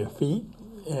with their feet.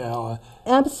 You know,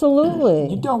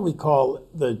 Absolutely. you don't recall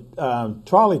the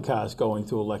trolley cars going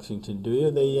through Lexington, do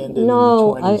you? They ended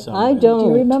No, in the 20s. I don't. Do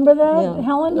you remember that, Yeah.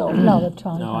 Helen? No, the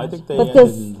trolley No, I cars. think they But ended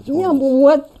this, in the 20s. yeah,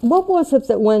 but what was it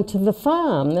that went to the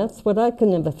farm? That's what I could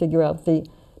never figure out. The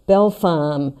Bell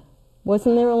Farm.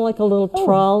 Wasn't there like a little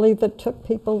trolley that took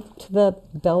people to the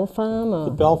Bell Farm? Or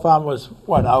The Bell Farm was,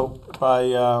 what, out by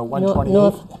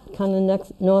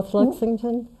 128? North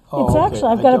Lexington? Oh, It's okay.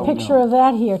 actually, I've I got a don't picture know. of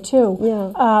that here too.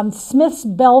 Yeah. Smith's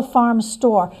Bell Farm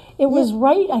Store. It was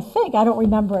right, I think, I don't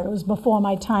remember it, it was before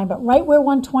my time, but right where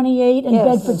 128 and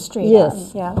Yes. Bedford Street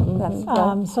Yes. Yeah,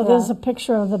 that's So there's a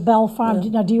picture of the Bell Farm.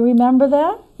 Now, do you remember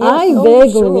that? I oh,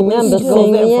 vaguely sure, we remember used to go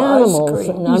seeing there the for ice animals, cream.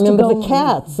 and I Used to remember go- the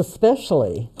cats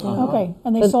especially. Okay,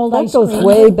 and they But sold that ice goes cream.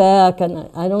 way back, and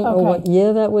I don't know Okay. what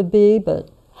year that would be, but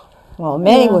Well,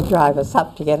 May Yeah. would drive us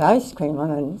up to get ice cream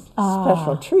on a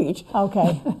special treat.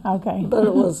 Okay, okay. But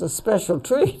it was a special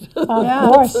treat. Of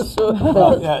course.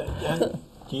 Well,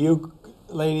 do you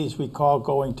ladies recall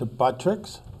going to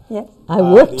Buttrick's? Yes. I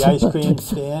worked The ice cream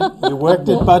stand? You worked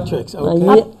at Buttrick's,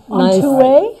 okay. On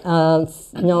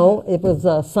 2A? No, it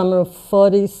was summer of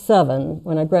 '47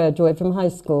 when I graduated from high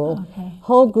school. Okay.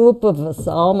 Whole group of us,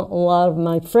 a lot of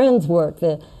my friends worked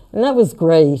there, and that was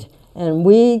great. And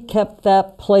we kept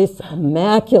that place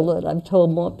immaculate. I've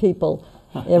told more people.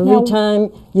 Every Now-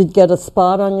 time you'd get a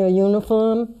spot on your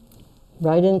uniform,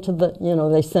 right into the, you know,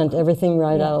 they sent everything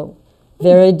right out.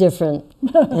 Very different.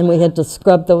 And we had to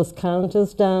scrub those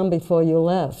counters down before you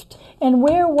left. And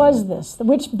where was this?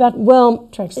 Which Well,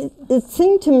 Tricks. it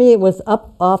seemed to me it was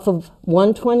up off of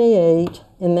 128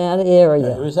 in that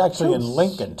area. It was actually in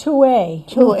Lincoln. 2A?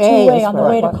 2A is on the where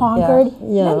way it to was, Concord?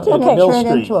 Yeah. Then didn't Okay. it Mill turn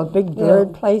Street. into a big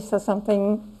bird place or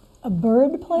something A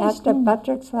bird place? after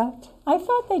Buttrick's left? I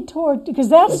thought they tore, because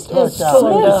that's Tore it It's down.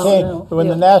 torn When down they came- now. When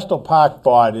the Yeah. National Park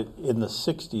bought it in the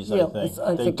 60s, I Yeah, think,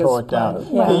 I they think tore it's it down. part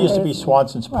of- There used to be Right.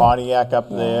 Swanson's Pontiac up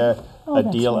there, Oh, a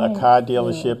that's a right. car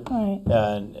dealership. Right.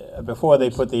 And before they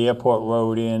put the airport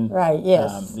road in. Right,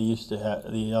 yes. They used to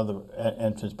have the other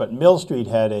entrance. But Mill Street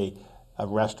had a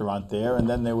restaurant there, and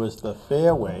then there was the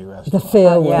Fairway restaurant. The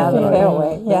fairway. Yeah, the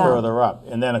fairway, yeah. Further up.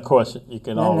 And then, of course, you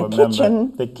can all the remember.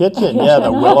 kitchen. The kitchen, yeah,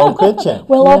 the Willow Kitchen.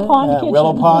 Willow Pond Kitchen.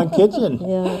 Willow Pond Kitchen.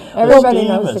 Yeah. Everybody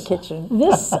knows the steamers. kitchen.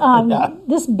 This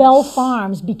this Bell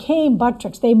Farms became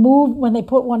Buttrick's. They moved when they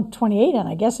put 128 in,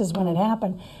 I guess is when it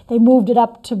happened. They moved it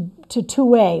up to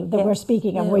 2A that we're Yes,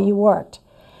 speaking of, where you worked.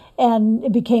 And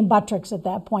it became Buttrick's at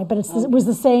that point, but it was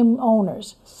the same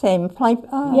owners. Same pipe.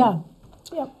 Yeah.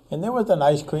 Yep. And there was an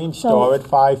ice cream store at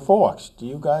Five Forks. Do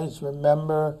you guys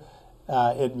remember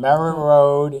at Merritt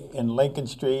Road in Lincoln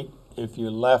Street? If you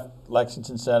left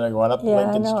Lexington Center, going up Yeah, I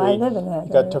Lincoln know, I Street, live in that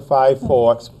you got area. to Five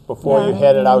Forks. Before Yeah, you I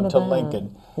headed out remember to that.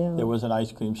 Lincoln, Yeah. there was an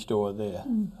ice cream store there.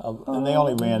 And they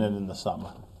only ran it in the summer.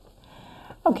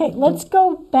 Okay, let's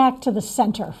go back to the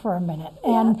center for a minute.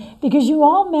 And because you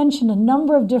all mentioned a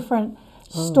number of different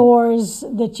stores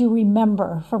that you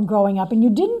remember from growing up, and you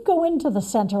didn't go into the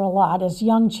center a lot as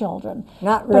young children.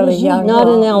 Not But really as you- young. Not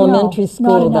in No, elementary not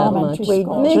school in that elementary much. We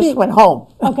school. Maybe- just went home.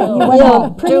 Okay, you went Yeah,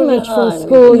 home. pretty Junior much from high.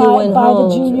 school you by, went by home.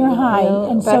 the junior high. Yeah.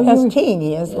 And so But you as teen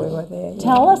years, we were there.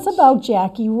 tell us about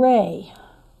Jackie Ray.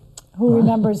 Who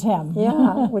remembers him?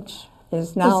 Yeah, which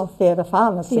is now theater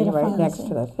pharmacy Theater right next pharmacy.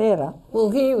 to the theater. Well,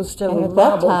 he used to have And a at that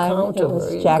marble time, counter it where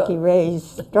was you Jackie got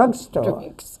Ray's drugstore.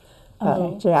 drinks.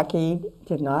 Jackie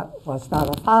was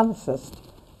not a pharmacist,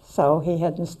 so he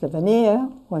had Mr. Veneer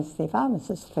was the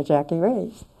pharmacist for Jackie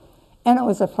Ray's. And it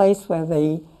was a place where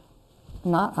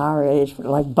not our age, but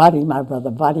like Buddy, my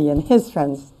brother Buddy, and his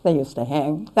friends, they used to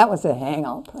hang. That was their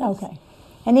hangout place. Okay.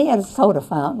 And he had a soda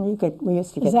fountain. We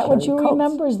used to get Is that what cherry you Cokes.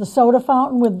 remember? Is the soda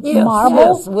fountain with Yes, marble?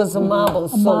 yes, it was a marble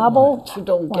so marble? much you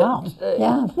don't Wow. get today.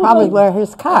 Yeah, probably where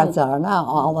his cards are now,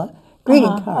 all the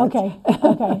greeting cards. Okay,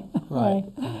 okay. Right.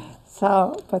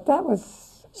 So, but that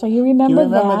was So you Do remember you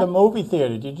remember that? the movie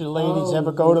theater? Did you ladies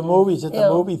ever go to movies at the Yeah.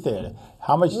 movie theater?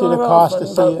 How much did Not it cost often,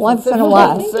 to see but it? Once in a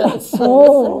while. 15 cents.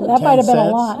 Oh, that 10 might have been a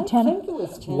cents? lot. I 10. think it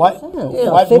was 10 What, cents.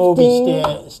 what movie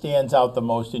 15. stands out the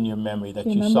most in your memory that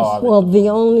you Remember? saw? at Well, the the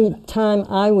only time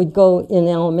I would go in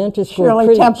elementary school,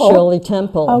 Shirley Temple. Shirley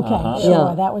Temple. Okay,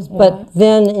 sure, that was bad. But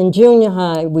then in junior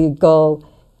high, we'd go,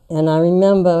 and I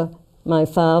remember my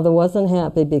father wasn't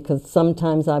happy because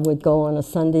sometimes I would go on a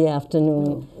Sunday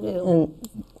afternoon, Yeah. and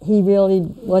he really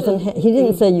wasn't. He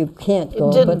didn't say you can't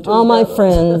go, didn't but do all my that on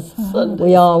friends, Sundays.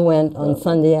 we all went on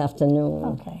Sunday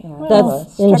afternoon. Okay. Yeah. Well,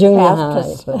 That's in strict junior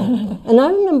Baptist. high. And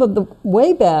I remember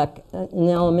way back in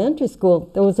elementary school,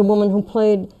 there was a woman who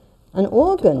played an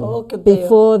organ Organ there.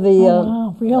 before the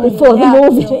wow, really? before Yeah. the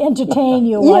movie. To entertain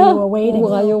you while you were waiting.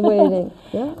 While you're waiting.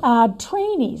 Yeah.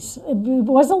 Trainees. It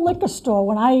was a liquor store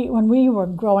when we were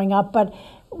growing up, but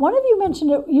one of you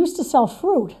mentioned it used to sell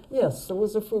fruit. Yes, there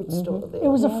was a fruit store there. It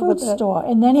was a Yeah, fruit but the store,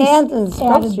 and then he Andon's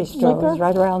added grocery store liquor. was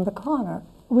right around the corner.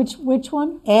 Which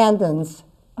one? Andon's.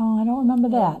 Oh, I don't remember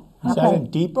that. Is that in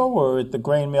Depot or at the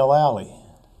Grain Mill Alley?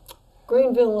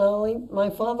 Greenville Alley. My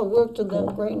father worked in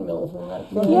that grain mill when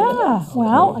I Yeah,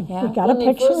 well, Yeah. we got a when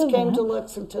picture he first of came that. to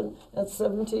Lexington at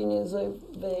 17 years of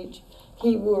age,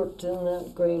 he worked in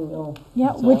that grain mill.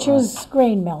 Yeah, Witcher's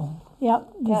Grain Mill. Yep.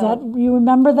 Is Yeah. that you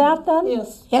remember that then?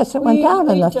 Yes. Yes, it went down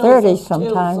in the tells us 30s tales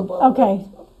sometime. about Okay. it.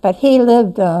 But he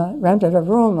lived, rented a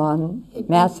room on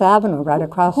Mass Avenue right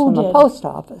across Who from the did? post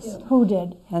office. Who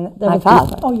did? And my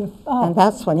father. Oh, you. Oh, And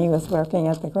that's when he was working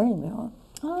at the grain mill.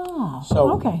 oh.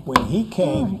 So okay. when he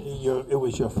came, it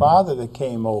was your father that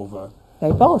came over.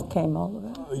 They both came over.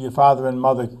 Your father and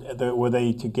mother, were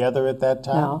they together at that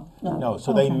time? No, No.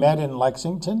 So they met in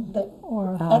Lexington?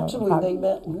 Or Actually, they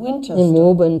met in Winchester. In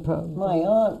Woburn, probably. My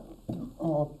aunt,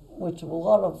 which a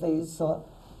lot of these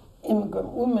immigrant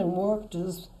women worked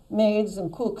as maids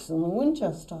and cooks in the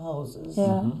Winchester houses.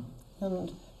 Yeah.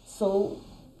 And so,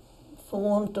 for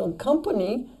want of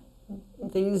company,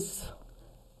 these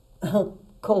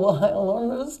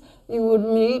co-islanders, you would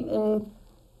meet and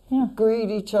Yeah. greet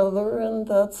each other, and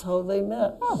that's how they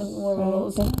met. In one of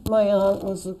those, my aunt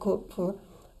was a cook for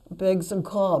Beggs and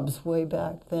Cobb's way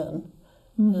back then,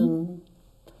 and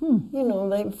you know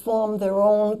they formed their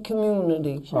own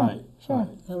community, Right. Sure. Right.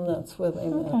 and that's where they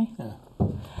met. Okay.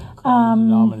 Common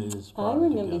denominators I brought it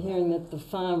remember together. hearing that the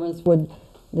farmers would,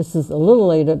 this is a little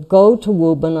later, go to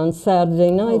Woburn on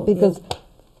Saturday night because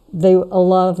a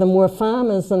lot of them were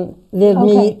farmers and they'd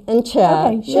Okay. meet and chat,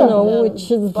 Okay, sure. you know, And which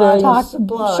is buy very Talk,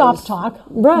 supplies. shop talk.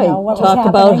 right. You know, what was Talk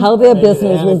about happening. how their Maybe they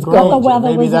business had a was Grange, going. What the weather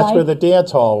Maybe was that's like. where the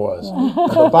dance hall was,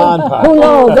 the barn party. Who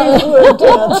knows?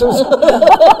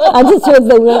 I just heard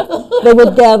they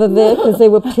would gather there because they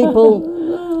were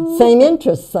people, same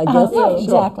interests, I guess. Right,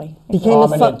 exactly. Became a,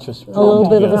 Common interest. a little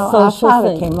bit of You a know, our social father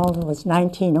thing. came over, it was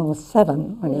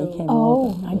 1907 when he came Oh,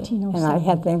 over. 1907. And I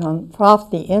had been off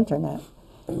the internet.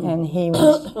 And he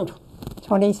was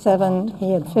 27,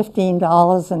 he had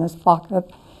 $15 in his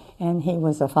pocket, and he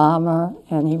was a farmer,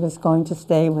 and he was going to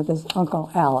stay with his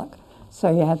Uncle Alec. So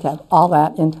you had to have all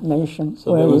that information.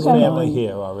 So where there you was were family going.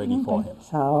 here already for him.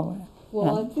 So,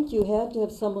 Well, I think you had to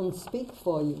have someone speak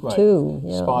for you, Right. too.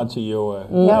 Yeah. Sponsor you, or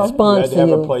Yeah. you had to Sponsor have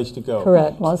a you. place to go.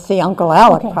 Correct. well, see, Uncle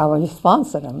Alec Okay. probably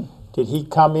sponsored him. Did he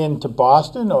come into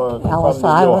Boston or Ellis from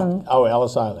New Island. York? Oh,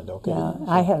 Ellis Island, okay. Yeah,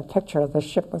 I had a picture of the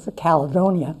ship was a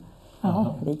Caledonia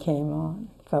that he came on.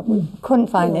 But we couldn't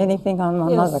find anything on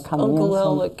my mother Yes, coming Uncle in. so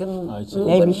Alec and I see.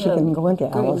 Reuben Maybe she had can go into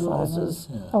Ellis greenhouses.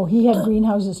 Oh, he had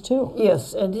greenhouses too.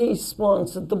 Yes, and he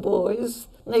sponsored the boys.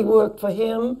 They worked for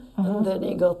him, and then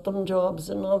he got them jobs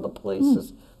in other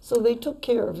places. So they took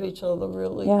care of each other,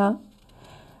 really. Yeah.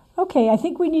 Okay, I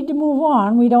think we need to move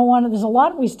on. We don't want to, there's a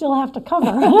lot we still have to cover.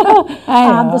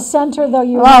 I know. The center, though, A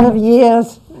you lot of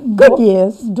years, good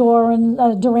years.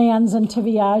 Durans and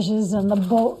Tiviages and the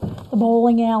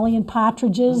bowling alley and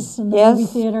Partridges and the movie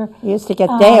Yes. theater. Used to get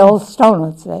day-old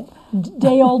donuts,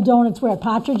 Day old donuts where?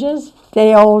 Partridges?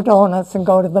 day-old donuts and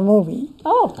go to the movie.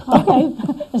 Oh, okay.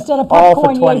 Instead of All for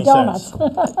popcorn, you 20 ate donuts.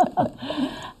 cents.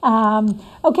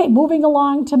 Okay, moving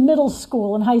along to middle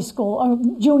school and high school,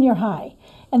 or junior high.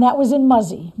 And that was in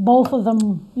Muzzy. Both of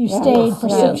them, you stayed for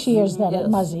 6 years then at Yes.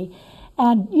 Muzzy.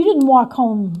 And you didn't walk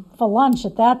home for lunch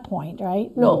at that point,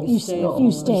 right? No, You stayed. you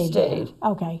We stayed. stayed.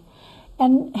 Okay.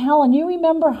 And Helen, you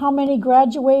remember how many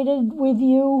graduated with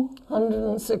you?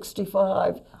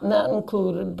 165, and that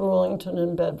included Burlington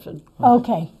and Bedford.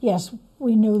 Okay, yes,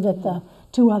 we knew that the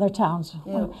two other towns.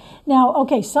 Yeah. Now,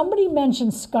 okay, somebody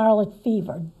mentioned scarlet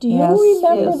fever. Do you Yes.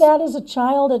 remember Yes. that as a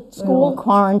child at We were school?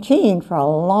 quarantined for a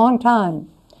long time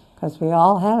because we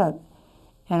all had it.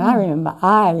 And I remember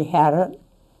I had it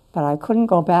but I couldn't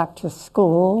go back to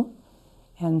school,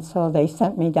 and so they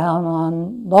sent me down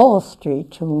on Lowell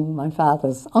Street to my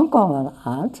father's uncle and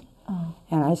aunt,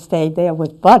 and I stayed there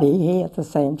with Buddy. He at the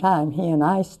same time, he and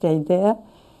I stayed there,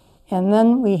 and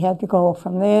then we had to go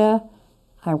from there.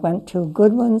 I went to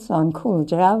Goodwin's on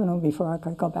Coolidge Avenue before I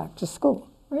could go back to school.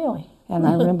 Really? And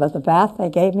I remember the bath they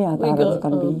gave me, I thought it was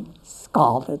going to be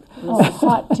scalded. Oh,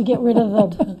 hot to get rid of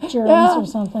the germs or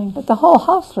something. But the whole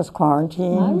house was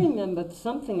quarantined. I remembered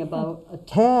something about a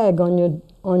tag on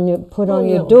your put on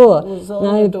yeah. your door. It was on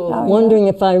And the I'm door. wondering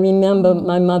if I remember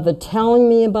my mother telling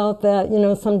me about that. You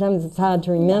know, sometimes it's hard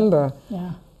to remember.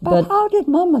 Yeah. But how did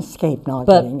Mom escape not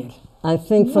But getting it? I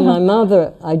think for my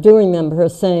mother, I do remember her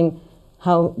saying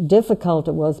how difficult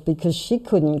it was because she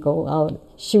couldn't go out.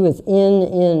 She was in.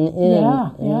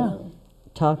 Yeah, and yeah.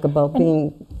 Talk about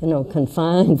being,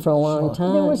 confined for a long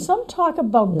time. There was some talk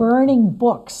about burning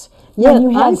books Yeah, when you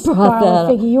had I brought that scarlet up.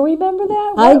 figure. You remember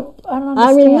that? I don't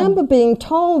understand. remember being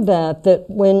told that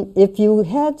if you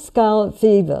had scarlet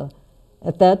fever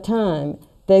at that time,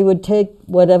 they would take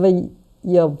whatever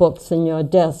your books in your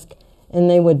desk and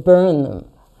they would burn them.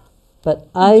 But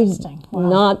Interesting.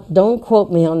 Wow. don't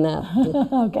quote me on that.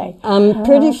 Okay. I'm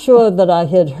pretty sure that I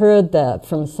had heard that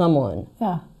from someone.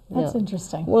 Yeah, that's Yeah.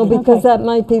 interesting. Well, because Okay. that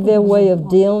might be their way of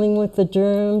dealing with the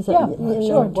germs. Yeah, you know.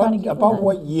 sure. Trying to get rid of it.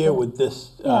 What year would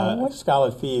this what-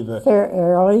 scarlet fever?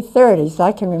 Early 30s,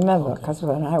 I can remember, because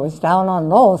when I was down on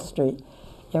Lowell Street,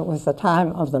 it was the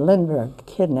time of the Lindbergh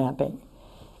kidnapping.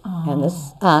 And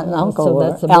this aunt and uncle so were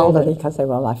that's a elderly really- because they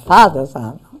were my father's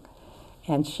aunt.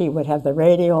 And she would have the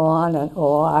radio on, and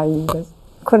I just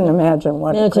couldn't imagine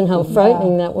what it Imagine could how be.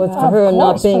 frightening that was for Of her, not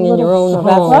course, being for in your little- own So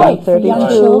that's home. Right, for young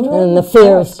 32, children. And the of fear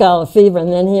of course. scarlet fever,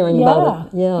 and then hearing about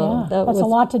it. Yeah, that that's was a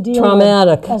lot to deal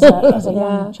traumatic. with as a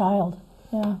young Yeah. child.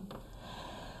 Yeah.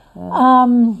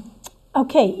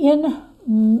 Okay, in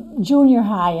junior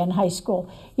high and high school,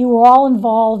 you were all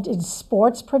involved in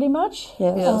sports pretty much?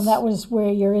 Yes. Yes. That was where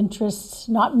your interests,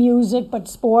 not music, but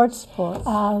sports?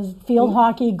 Field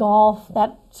hockey, golf,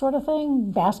 that sort of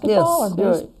thing? Basketball Yes, or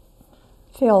baseball? right.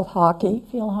 Field hockey.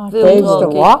 Field hockey. Field They used to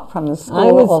hockey. walk from the school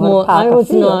I was over more- to I Parker was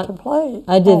Field not- to play.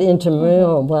 I did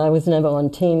intramural, but I was never on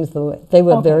teams. They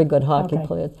were Okay, very good hockey okay.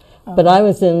 players. But I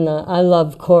was in, I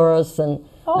loved chorus, and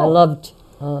I Oh. loved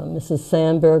Mrs.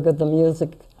 Sandberger, the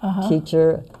music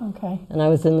teacher. Okay, And I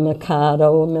was in the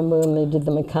Mikado. Remember when they did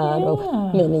the Mikado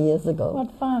Yeah. many years ago? what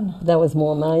fun. That was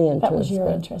more my interest. That was your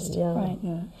but, interest, yeah. right.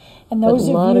 And But those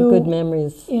a of lot you of good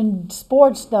memories. in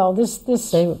sports, though, this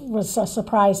They- was a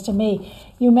surprise to me.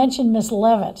 You mentioned Miss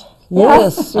Levitt.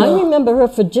 Yes, Yes, I yeah. remember her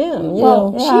for gym. Yeah.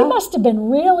 Well, she Yeah. must have been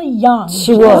really young.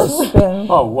 She was.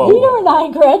 Oh, whoa. Peter and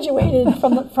I graduated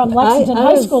from Lexington I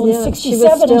High was- School yeah, in she was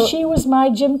 '67, and still- she was my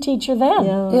gym teacher then.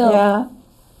 Yeah. Yeah. Yeah.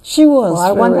 She was Well, I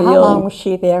very wonder how young. long was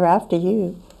she there after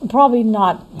you? Probably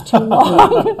not too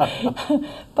long,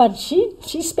 but she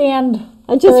spanned.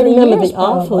 I just 30 remember years the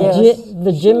awful probably. Yes.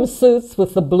 the gym suits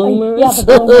with the bloomers. Yeah,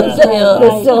 the bloomers, right, Yeah.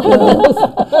 right. Still have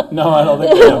those. No, I don't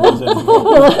think that was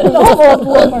anymore. The full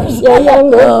bloomers. Yeah,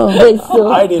 younger. They still.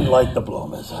 I didn't like the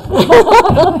bloomers.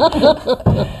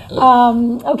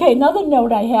 Okay, another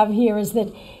note I have here is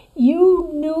that you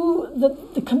knew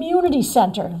the community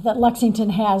center that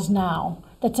Lexington has now,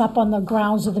 that's up on the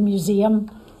grounds of the museum.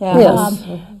 Yeah. Yes.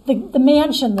 The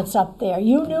mansion that's up there.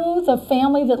 You knew the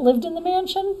family that lived in the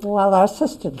mansion? Well, our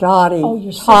sister Dottie Oh,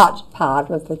 your taught part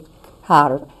of the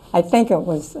Carter. I think it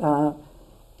was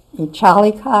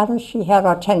Charlie Carter. She had,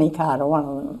 or Tenny Carter, one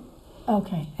of them,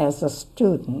 Okay. as a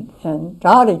student. And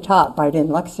Dottie taught right in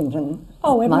Lexington.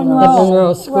 Oh, at Monroe. Monroe. At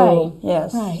Monroe School. Right.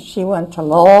 Yes. Right. She went to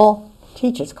Lowell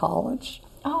Teachers College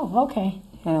Oh, okay.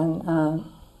 and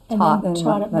And taught, then in,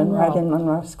 taught at right Monroe. in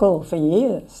Monroe School for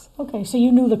years. Okay, so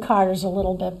you knew the Carters a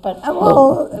little bit, but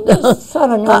Well, it was sort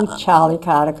of knew Charlie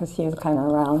Carter because he was kind of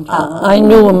around town. I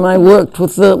knew him. I worked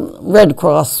with the Red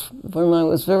Cross when I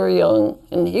was very young,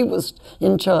 and he was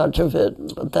in charge of it.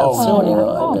 But that's the only one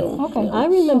I knew. oh, okay. I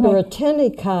remember a Tenny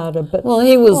Carter, but Well,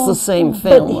 he was the same but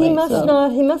family. he must so.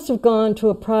 not. He must have gone to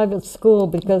a private school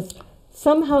because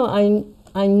somehow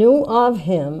I knew of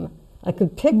him. I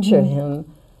could picture him.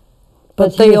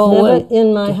 But they he was all never went-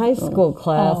 in my high school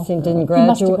class. Oh. He didn't He graduate.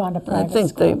 must have gone to I private think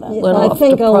school they then. went I off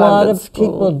think to a lot private of school.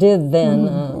 people did then.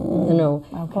 You know,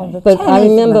 Okay. The but I Tennys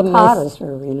remember and the my Carters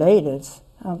were related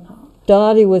somehow.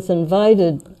 Dottie was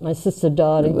invited, my sister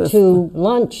Dottie, to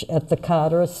lunch at the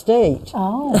Carter estate.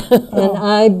 Oh, And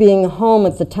I, being home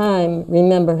at the time,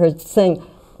 remember her saying,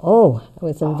 "Oh, I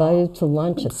was invited to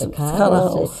lunch at the Carter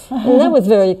Carter estate." House. And that was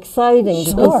very exciting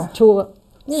Sure. because to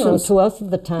you know, to us at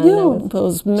the time, Yeah, that was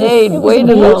those maid it was waited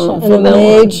amazing. on them and for a them.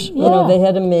 maid, Yeah. you know, they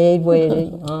had a maid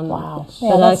waiting on Wow. them. Yeah,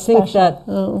 But I that's think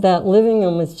special. that living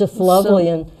room is just lovely,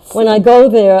 and when I go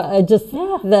there, I just,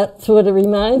 Yeah. that sort of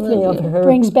reminds me of her.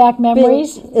 Brings back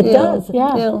memories. It does.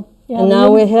 Yeah. Yeah. Yeah, And the now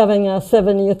uni- we're having our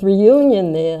 70th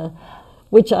reunion there,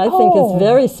 which I think Oh, is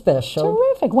very special.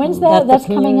 Terrific. When's At that? the That's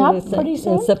coming up community pretty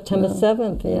center soon? in September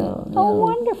 7th, yeah. Oh,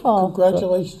 wonderful.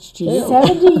 Congratulations to you.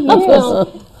 70 years.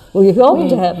 We hope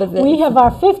to have it. We have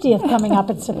our 50th coming up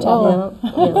in September.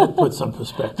 Put some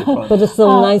perspective on But it. it's a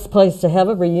nice place to have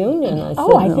a reunion, I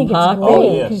Oh, I said. think it's Park. great. Oh,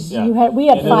 yes, 'cause yeah. we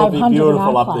had And 500 it'll be beautiful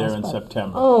in our up class, there in but-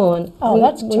 September. Oh, and Oh, when,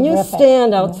 that's when you terrific.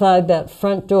 stand outside that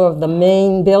front door of the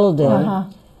main building,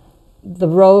 the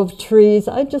row of trees,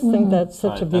 I just think that's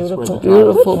such a Right, that's where beautiful the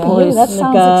Beautiful Yeah, place. that The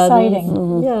sounds gardens.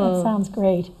 exciting. Yeah. That sounds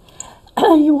great.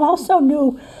 You also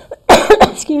knew,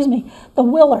 excuse me, the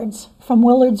Willards from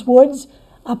Willard's Woods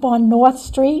up on North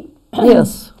Street.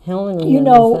 Yes, Helen remembers You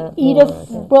know that more, I Edith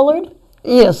think. Willard?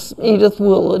 yes, Edith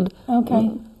Willard. Okay.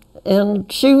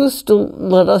 And she used to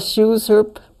let us use her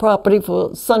property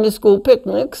for Sunday school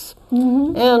picnics.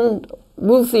 And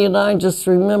Ruthie and I just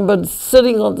remembered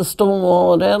sitting on the stone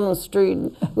wall at Adams Street.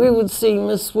 We would see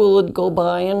Miss Willard go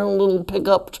by in her little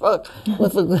pickup truck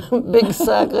with a big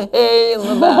sack of hay in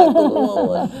the back of the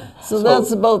wall. So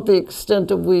that's about the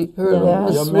extent of we heard Yeah.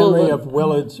 of Your Miss memory Willard. of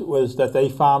Willard's was that they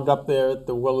farmed up there at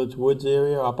the Willard's Woods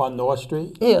area up on North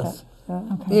Street? Yes,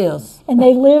 yes. And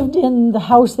they lived in the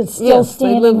house that's still Yes, they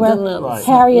standing lived where in that. Right.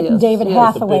 Harriet and Yes, David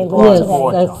yes. Hathaway The big live Yes, broad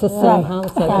porch today. that's the on it. same Right,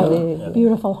 house, I right. believe.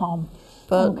 Beautiful home.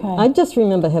 But Okay. I just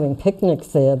remember having picnics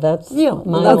there. That's Yeah,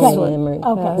 my that's only right. memory.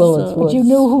 Okay. Willard's But Woods. you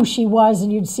knew who she was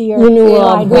and you'd see her. You knew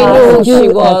ride we by. knew who you she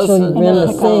was actually and- remember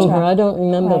And seeing the her. I don't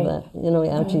remember Right. that, you know,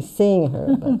 actually seeing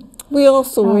her. But we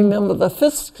also remember the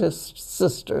Fisk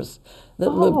sisters that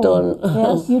lived on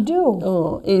Yes, you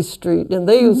do. East Street, and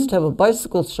they used to have a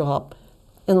bicycle shop.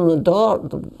 And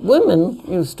the women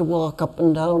used to walk up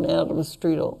and down Adams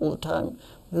Street all the time.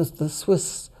 There's the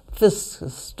Swiss Fisk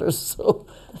sisters, so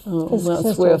Fisk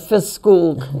that's where sisters. Fisk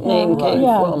School name came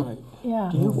Yeah. from. Right. Yeah.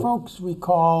 Do you folks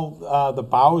recall the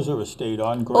Bowser estate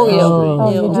on Grand Oh, yeah. Street?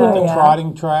 Oh, you With do, the yeah.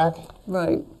 trotting track?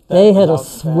 Right. they had a was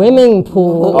out there. swimming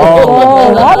pool.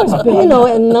 Oh, that was big. You know,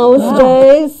 in those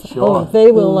days, Sure.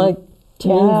 they were like, to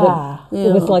me, Yeah.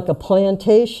 it was like a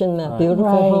plantation, that beautiful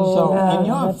Right. home. So, Yeah, in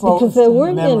your that's folks' because there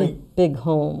weren't memory, any big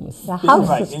homes. The house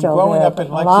right, is and still growing there, up in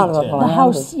but a lot of Lexington. The land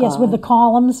house, is yes, with the gone.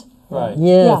 columns. right,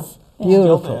 Yes, still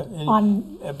beautiful. there. And- On-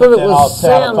 But it then was all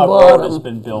Saddle sand Club Road has bottom.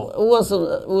 been built. It wasn't.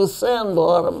 It was sand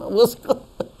bottom. It was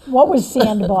What was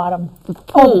sand bottom?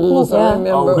 pools. I yeah.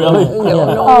 remember. Oh, really? No,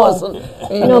 Oh. it wasn't.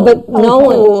 No, but no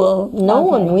pool, one, no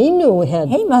one we knew had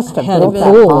He must have had a built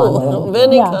that pool. pond. of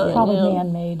any Yeah, kind. probably yeah.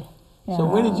 man-made. So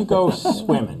where did you go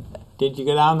swimming? Did you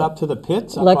go down up to the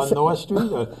pits up Lex- on North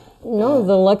Street or No,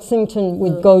 the Lexington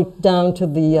would go down to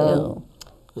the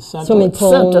the center? swimming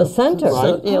pool in the center.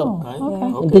 Right. Yeah. Right. Okay.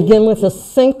 And begin with a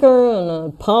sinker and a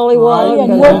pollywog Right,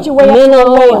 and and worked a your way up to the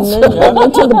minnow, whales. and then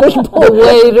went to the big The pool.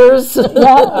 waiters.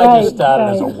 Yeah, I right. just started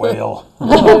as a right. whale.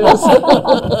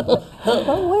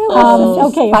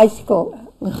 Okay, Bicycle.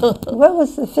 Where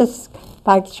was the Fisk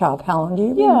bike shop, Helen? Do you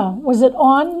remember? yeah, was it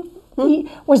on,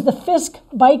 was the Fisk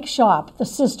bike shop the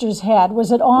sisters had,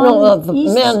 was it on No, the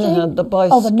East men Street? had the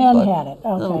Oh, the men bicycle. had it,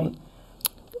 okay.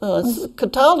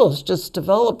 Cataldo's just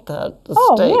developed that estate.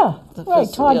 Oh, yeah, The right,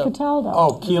 Fisk, Todd yeah. Cataldo.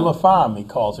 Oh, Keeler Farm, he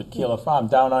calls it Keeler Farm,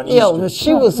 down on East Yeah, Street.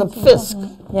 she was a Fisk.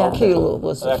 Yeah. Keeler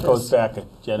was a That goes Fisk. back a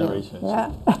generation. Yeah.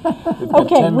 We've got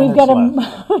Okay, 10 we've minutes got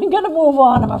left. to, we've got to move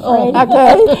on, I'm afraid.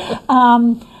 Okay.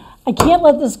 I can't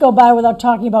let this go by without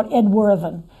talking about Ed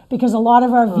Worthen, because a lot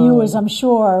of our viewers, I'm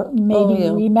sure, maybe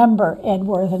yeah. remember Ed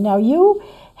Worthen. Now, you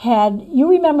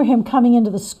remember him coming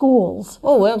into the schools,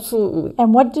 Oh, absolutely.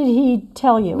 and what did he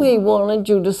tell you? We wanted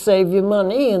you to save your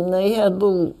money, and they had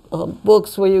little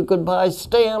books where you could buy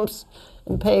stamps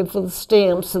and pay for the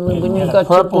stamps, and then when you And a got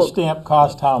your purple book, stamp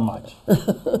cost how much?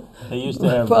 They used to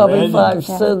have probably red 5 and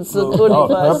cents or blue. Oh,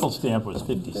 25 purple stamp was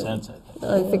 50 cents, I think.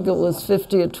 I think it was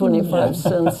 50 or 25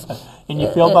 cents. And you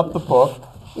filled up the book,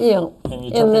 Yeah, and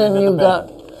you took it then into you the got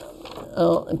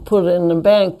bank. put it in the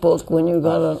bank book when you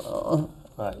got a.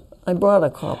 Right. I brought a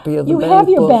copy of the You bank have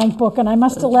your book. bank book, and I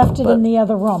must have left it in the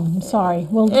other room. I'm sorry.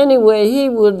 Well, Anyway, he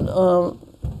would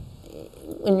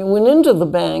when you went into the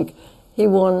bank, he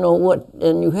wanted to know what,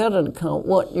 and you had an account,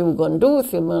 what you were going to do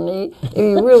with your money if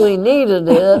you really needed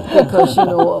it, because you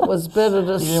know it was better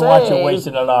to You save. didn't want you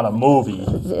wasting it on a movie.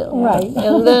 Yeah. Right.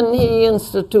 And then he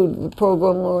instituted the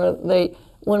program where they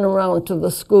went around to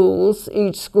the schools.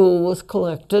 Each school was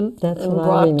collected That's and what I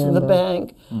brought to the remember.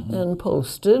 bank and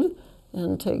posted.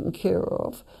 and taken care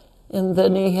of. And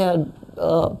then he had,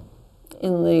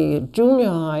 in the junior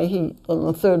high, on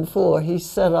the 3rd floor, he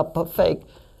set up a fake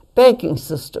banking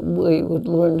system where you would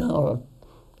learn how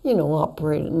to,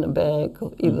 operate in the bank.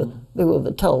 Either they were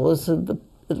the tellers and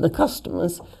the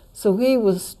customers. So he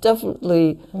was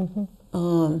definitely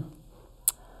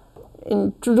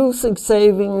introducing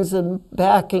savings and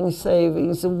backing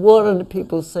savings and wanting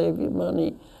people to save you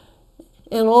money.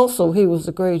 And also, he was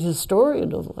a great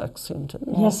historian of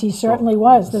Lexington. Yes, he certainly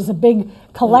was. There's a big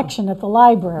collection at the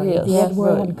library, Yes, the Ed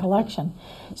Worland right. collection.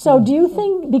 So do you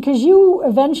think, because you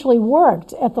eventually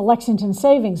worked at the Lexington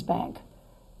Savings Bank,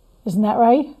 isn't that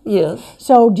right? Yes.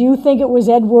 So do you think it was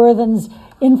Ed Worthen's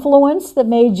influence that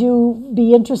made you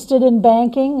be interested in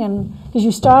banking? And because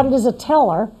you started as a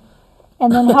teller,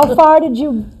 and then how far did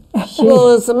you? Well,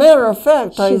 as a matter of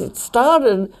fact, I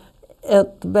started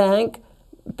at the bank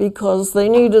because they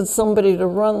needed somebody to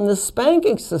run this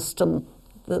banking system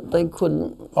that they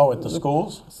couldn't Oh, at the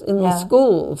schools? in the Yeah.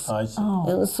 schools. I see.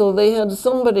 And so they had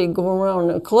somebody go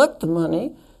around and collect the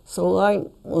money. So I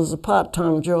was a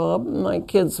part-time job. My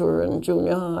kids were in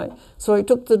junior high. So I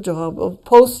took the job of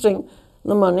posting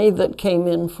the money that came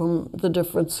in from the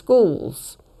different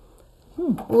schools.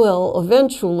 Well,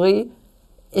 eventually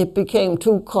it became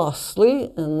too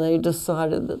costly, and they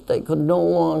decided that they could no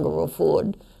longer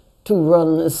afford to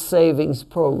run this savings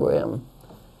program.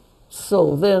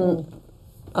 So then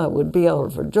I would be out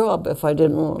of a job if I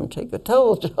didn't want to take a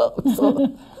teller job.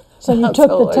 So, So you that's took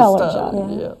how the I teller started,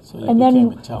 job. Yeah. So you And became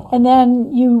then, a teller. and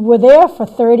then you were there for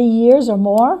 30 years or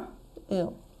more? Yeah.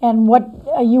 And what,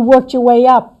 you worked your way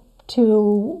up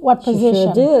to what She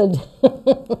position? sure did.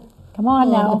 Come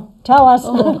on now, tell us.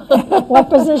 What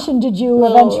position did you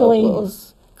eventually? Well, it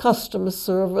was customer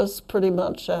service pretty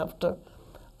much after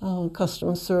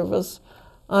customer service.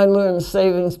 I learned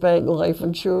savings bank life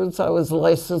insurance. I was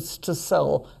licensed to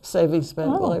sell savings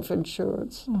bank life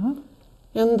insurance.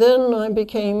 And then I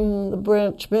became the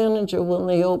branch manager when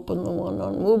they opened the one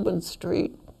on Woburn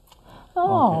Street.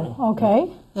 Oh, okay.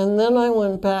 And then I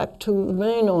went back to the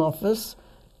main office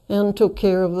and took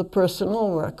care of the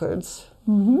personnel records.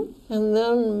 And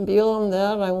then beyond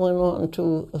that, I went on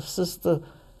to assist the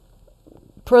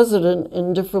president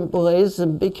in different ways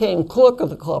and became clerk of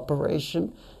the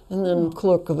corporation and then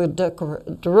clerk of the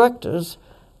directors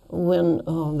when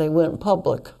they went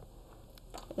public.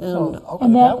 And Okay,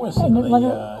 And that was in then,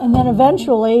 the, and then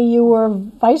eventually you were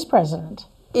vice president.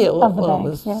 yeah, of the well, bank, it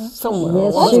was yeah. somewhere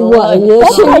Yes, along she the was. line.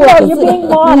 Yes, she I know, was. you're being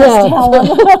modest, Yeah. Helen.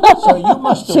 so you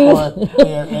must have worked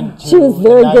there into She was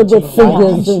very the good with 1990s.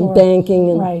 figures Sure. and banking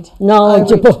and Right.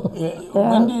 knowledgeable.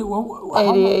 When did, how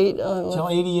 88. Till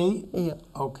 88? Yeah.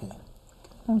 Okay.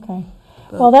 Okay.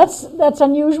 Well, that's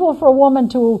unusual for a woman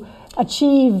to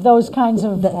achieve those kinds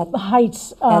of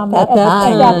heights At that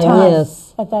time,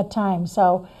 yes. At that time.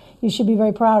 So you should be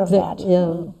very proud of that.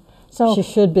 Yeah, So she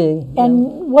should be.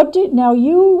 and what did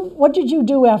you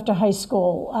do after high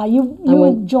school? You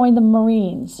went- joined the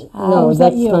Marines. Or No, was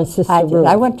that that's you? my sister I did. Ruth.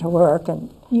 I went to work in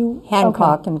You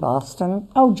Hancock Okay. in Boston.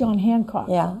 Oh, John Hancock.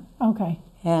 Yeah. Okay.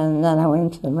 And then I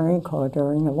went to the Marine Corps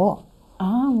during the war.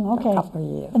 Oh, okay. A couple of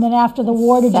years. And then after the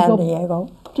war, did you San go? Diego.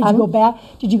 Did you go back?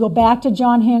 Did you go back to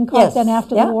John Hancock Yes, then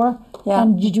after yeah, the war? yeah.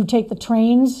 And did you take the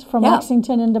trains from Yeah.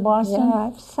 Lexington into Boston? Yeah,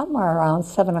 somewhere around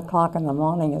 7 o'clock in the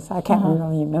morning. I can't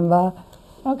really remember.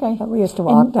 Okay. But we used to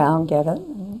walk down, get it.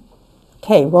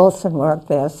 Kay Wilson worked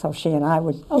there, so she and I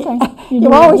would. Okay. You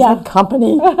knew- always yeah. had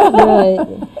company. Right.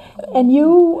 And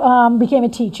you became a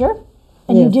teacher,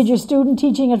 and you Yes. did your student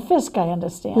teaching at Fisk, I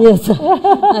understand. Yes, I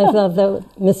thought that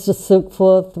Mr.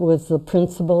 Sukforth was the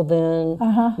principal then,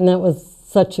 and that was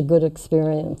such a good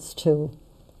experience too.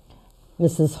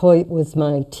 Mrs. Hoyt was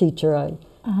my teacher.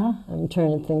 I'm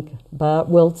trying to think. Bart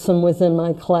Wilson was in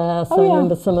my class. Oh, I yeah.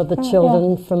 remember some of the Yeah.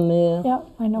 children from there. Yeah,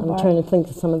 I know. I'm Bart. trying to think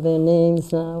of some of their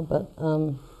names now, but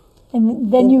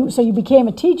And then you became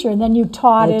a teacher, and then you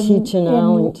taught I teach in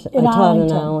Arlington. I taught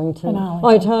in Arlington. In Oh,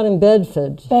 I taught in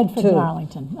Bedford. Bedford too. and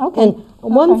Arlington. Okay. And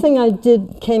one Okay. thing I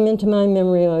did came into my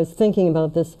memory. I was thinking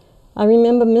about this. I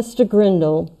remember Mr.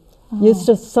 Grindle used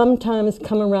to sometimes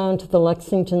come around to the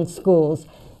Lexington schools.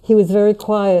 He was a very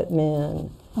quiet man,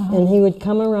 and he would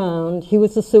come around. He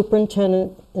was the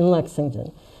superintendent in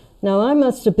Lexington. Now I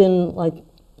must have been like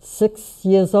 6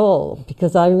 years old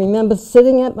because I remember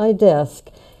sitting at my desk,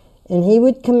 and he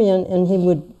would come in and he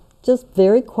would just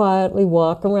very quietly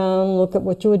walk around, look at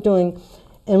what you were doing.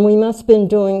 And we must have been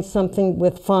doing something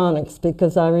with phonics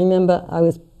because I remember I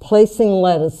was placing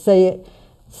letters, say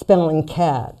spelling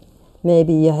cat.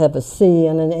 Maybe you have a C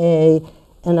and an A.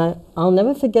 And I'll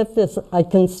never forget this. I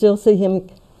can still see him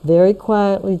very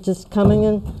quietly just coming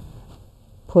and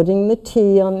putting the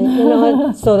tea on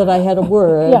the, so that I had a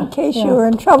word. Yeah. In case you were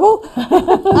in trouble.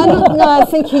 I don't know, I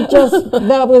think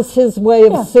that was his way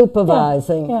of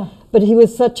supervising. yeah. But he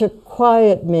was such a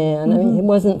quiet man. I mean, he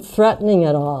wasn't threatening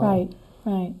at all.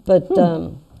 Right. But,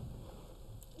 no,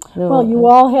 Well, you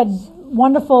all had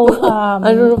wonderful. I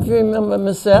don't know if you remember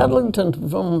Miss Adlington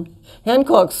from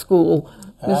Hancock School.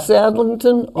 Miss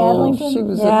Adlington. Adlington? She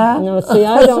was Yeah. No, see,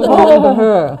 I don't remember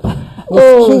her.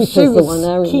 Oh, Miss Keith she is the was- one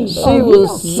I remember. Keith. She Oh,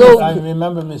 was I so.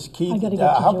 remember Miss Keith. gotta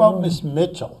get to How about Joe. Miss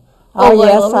Mitchell? Oh, my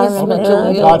yes, God, I Miss remember Mitchell,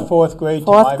 her. yeah. Taught fourth grade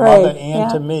Fourth to my grade, mother and yeah.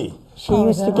 to me. She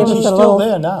used to that give She's us a still little,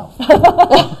 there now.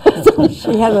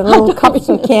 she had the little cups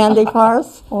of candy for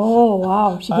us. Oh,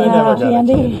 wow. She I gave never out got a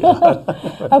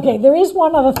candy. Okay, there is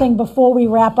one other thing before we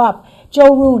wrap up.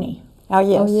 Joe Rooney. Oh,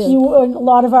 yes. A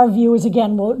lot of our viewers,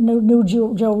 again, knew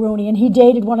Joe Rooney, and he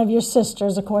dated one of your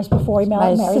sisters, of course, before he My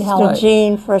married sister Helen.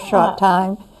 Jean for a short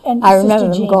time. and I Sister remember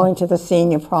them Jean. going to the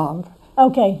senior prom.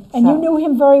 Okay, and you So- knew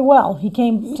him very well. He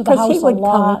came to the Because house he would a come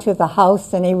lot. to the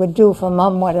house and he would do for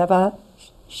Mom whatever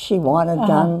she wanted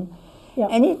done. Yep.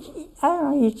 And I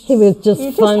don't know, He was just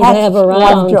you fun to had have love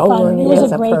around. Joe Fun. Rooney He was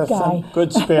as a great person. guy.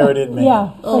 Good-spirited man. Yeah,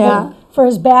 Yeah. for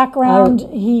his background,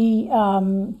 he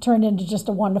turned into just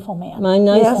a wonderful man. My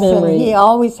nice Yes, and memory. he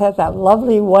always had that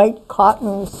lovely white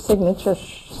cotton signature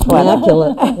sweater.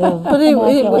 Immaculate. Yeah.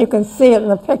 But You can see it in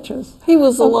the pictures. he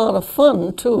was a lot of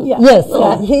fun too. Yeah. Yes,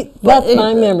 Yeah. that's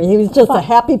my memory. He was just a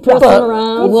happy person But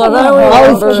around. what I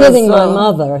Always remember kidding is, my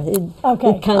mother. He'd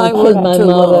Okay. kind I of went kid my to,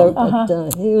 mother,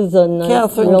 but he was a nice,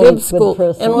 Catherine really Gibbs good School,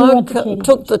 person. and You I went to Katie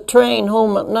took the train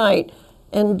home at night,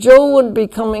 and Joe would be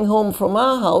coming home from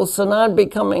our house, and I'd be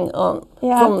coming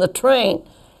Yeah. from the train,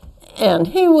 and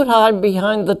he would hide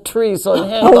behind the trees on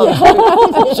Hancock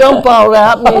Street, jump out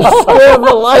at me, scare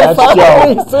the life That's out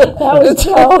of me. That was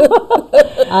Joe.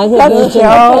 I had That's mentioned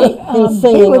Joe. him He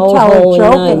singing would "Oh tell a Holy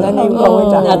joke Night." and then he would go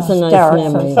into That's a nice hysterics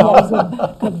memory. himself.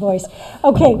 Yeah, good voice.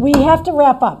 Okay, we have to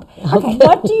wrap up.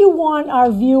 What do you want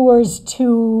our viewers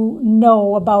to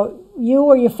know about you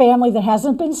or your family that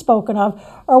hasn't been spoken of,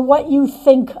 or what you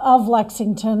think of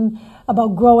Lexington,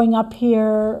 about growing up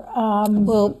here?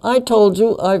 Well, I told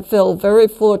you I felt very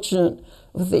fortunate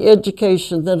with the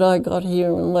education that I got here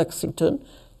in Lexington,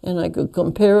 and I could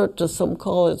compare it to some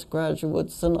college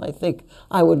graduates, and I think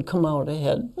I would come out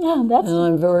ahead. Yeah, that's And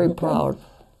I'm very proud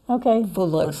okay. for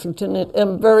Lexington, and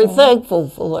I'm very thankful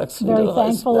for Lexington. Very High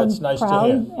thankful That's and nice to proud.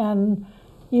 hear. And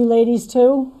you ladies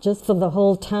too? Just for the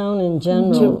whole town in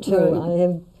general, Mhm. too. Right. I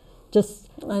have just,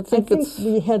 I think it's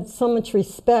we had so much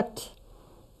respect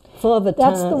for the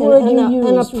That's town. the word you and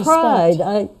use, a pride.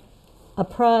 respect. A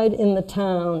pride in the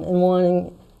town and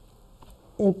wanting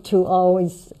it to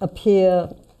always appear,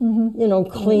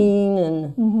 clean,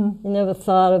 and you never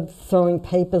thought of throwing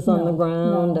papers on the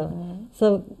ground.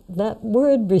 So that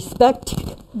word, respect,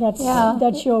 That's Yeah.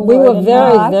 that's your we word. were and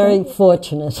very, I very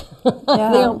fortunate.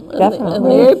 Yeah, and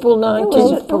definitely. the April It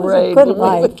 19th was a parade. good when we were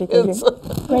life because kids.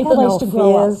 great had place no to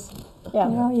grow up. fears. Yeah.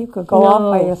 You know, you could go off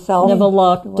by yourself. Never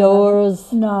locked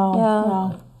doors. No,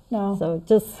 Yeah. no. So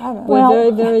just, I don't we're Well-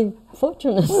 very, very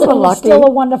fortunate. We were It's lucky. still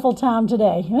a wonderful town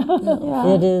today. Yeah.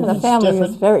 It is. And the It's family was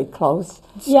different. very close.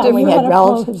 Yeah, And we you had had a close-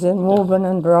 relatives in Woburn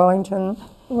and Burlington.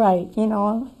 Right. You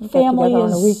know, we got Family together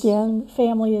on a is weekend.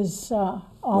 family is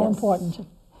all Yes. important.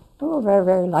 We were very,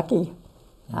 very lucky,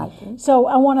 I think. So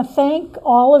I want to thank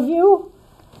all of you,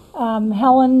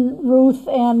 Helen, Ruth,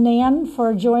 and Nan,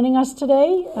 for joining us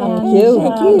today. Thank you.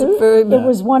 Thank you. Very It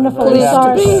was wonderful. Very We happy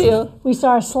saw, to be here. we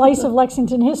saw a slice of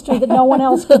Lexington history that no one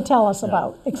else could tell us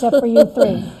about, except for you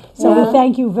three. So we Yeah.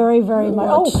 thank you very, very much.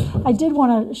 Oh, I did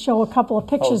want to show a couple of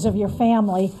pictures of your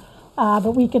family,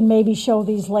 but we can maybe show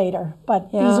these later.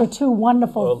 But these Yeah. are two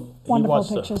wonderful, Well, he wonderful wants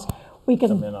to pictures. We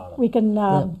come can in on 'em. we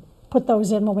can put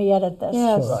those in when we edit this.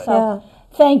 Yes, So yeah.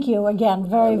 thank you again,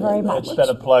 very, very much. It's been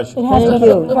a pleasure. It has Thank been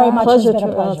you. very much Pleasure has been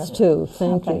a to pleasure. us, too.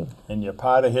 Thank Okay. you. And you're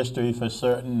part of history for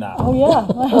certain now. Oh yeah,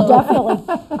 definitely.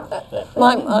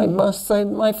 I must say,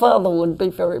 my father would be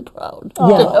very proud Oh,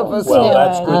 to have us Well, here.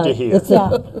 that's good to hear. It's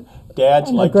Yeah,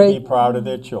 Dads like to be great- proud of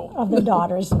their children. of the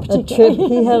daughters a trip. particularly.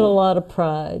 He had a lot of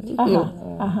pride. Yeah,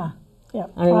 I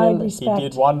pride, remember. He respect.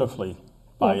 did wonderfully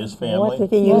by his What family. did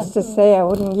he used to say? I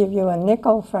wouldn't give you a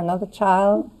nickel for another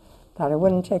child, but I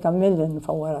wouldn't take a million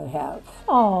for what I have.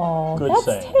 Oh, Good that's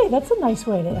saying. hey, that's a nice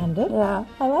way to end it. Yeah.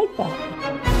 I like that.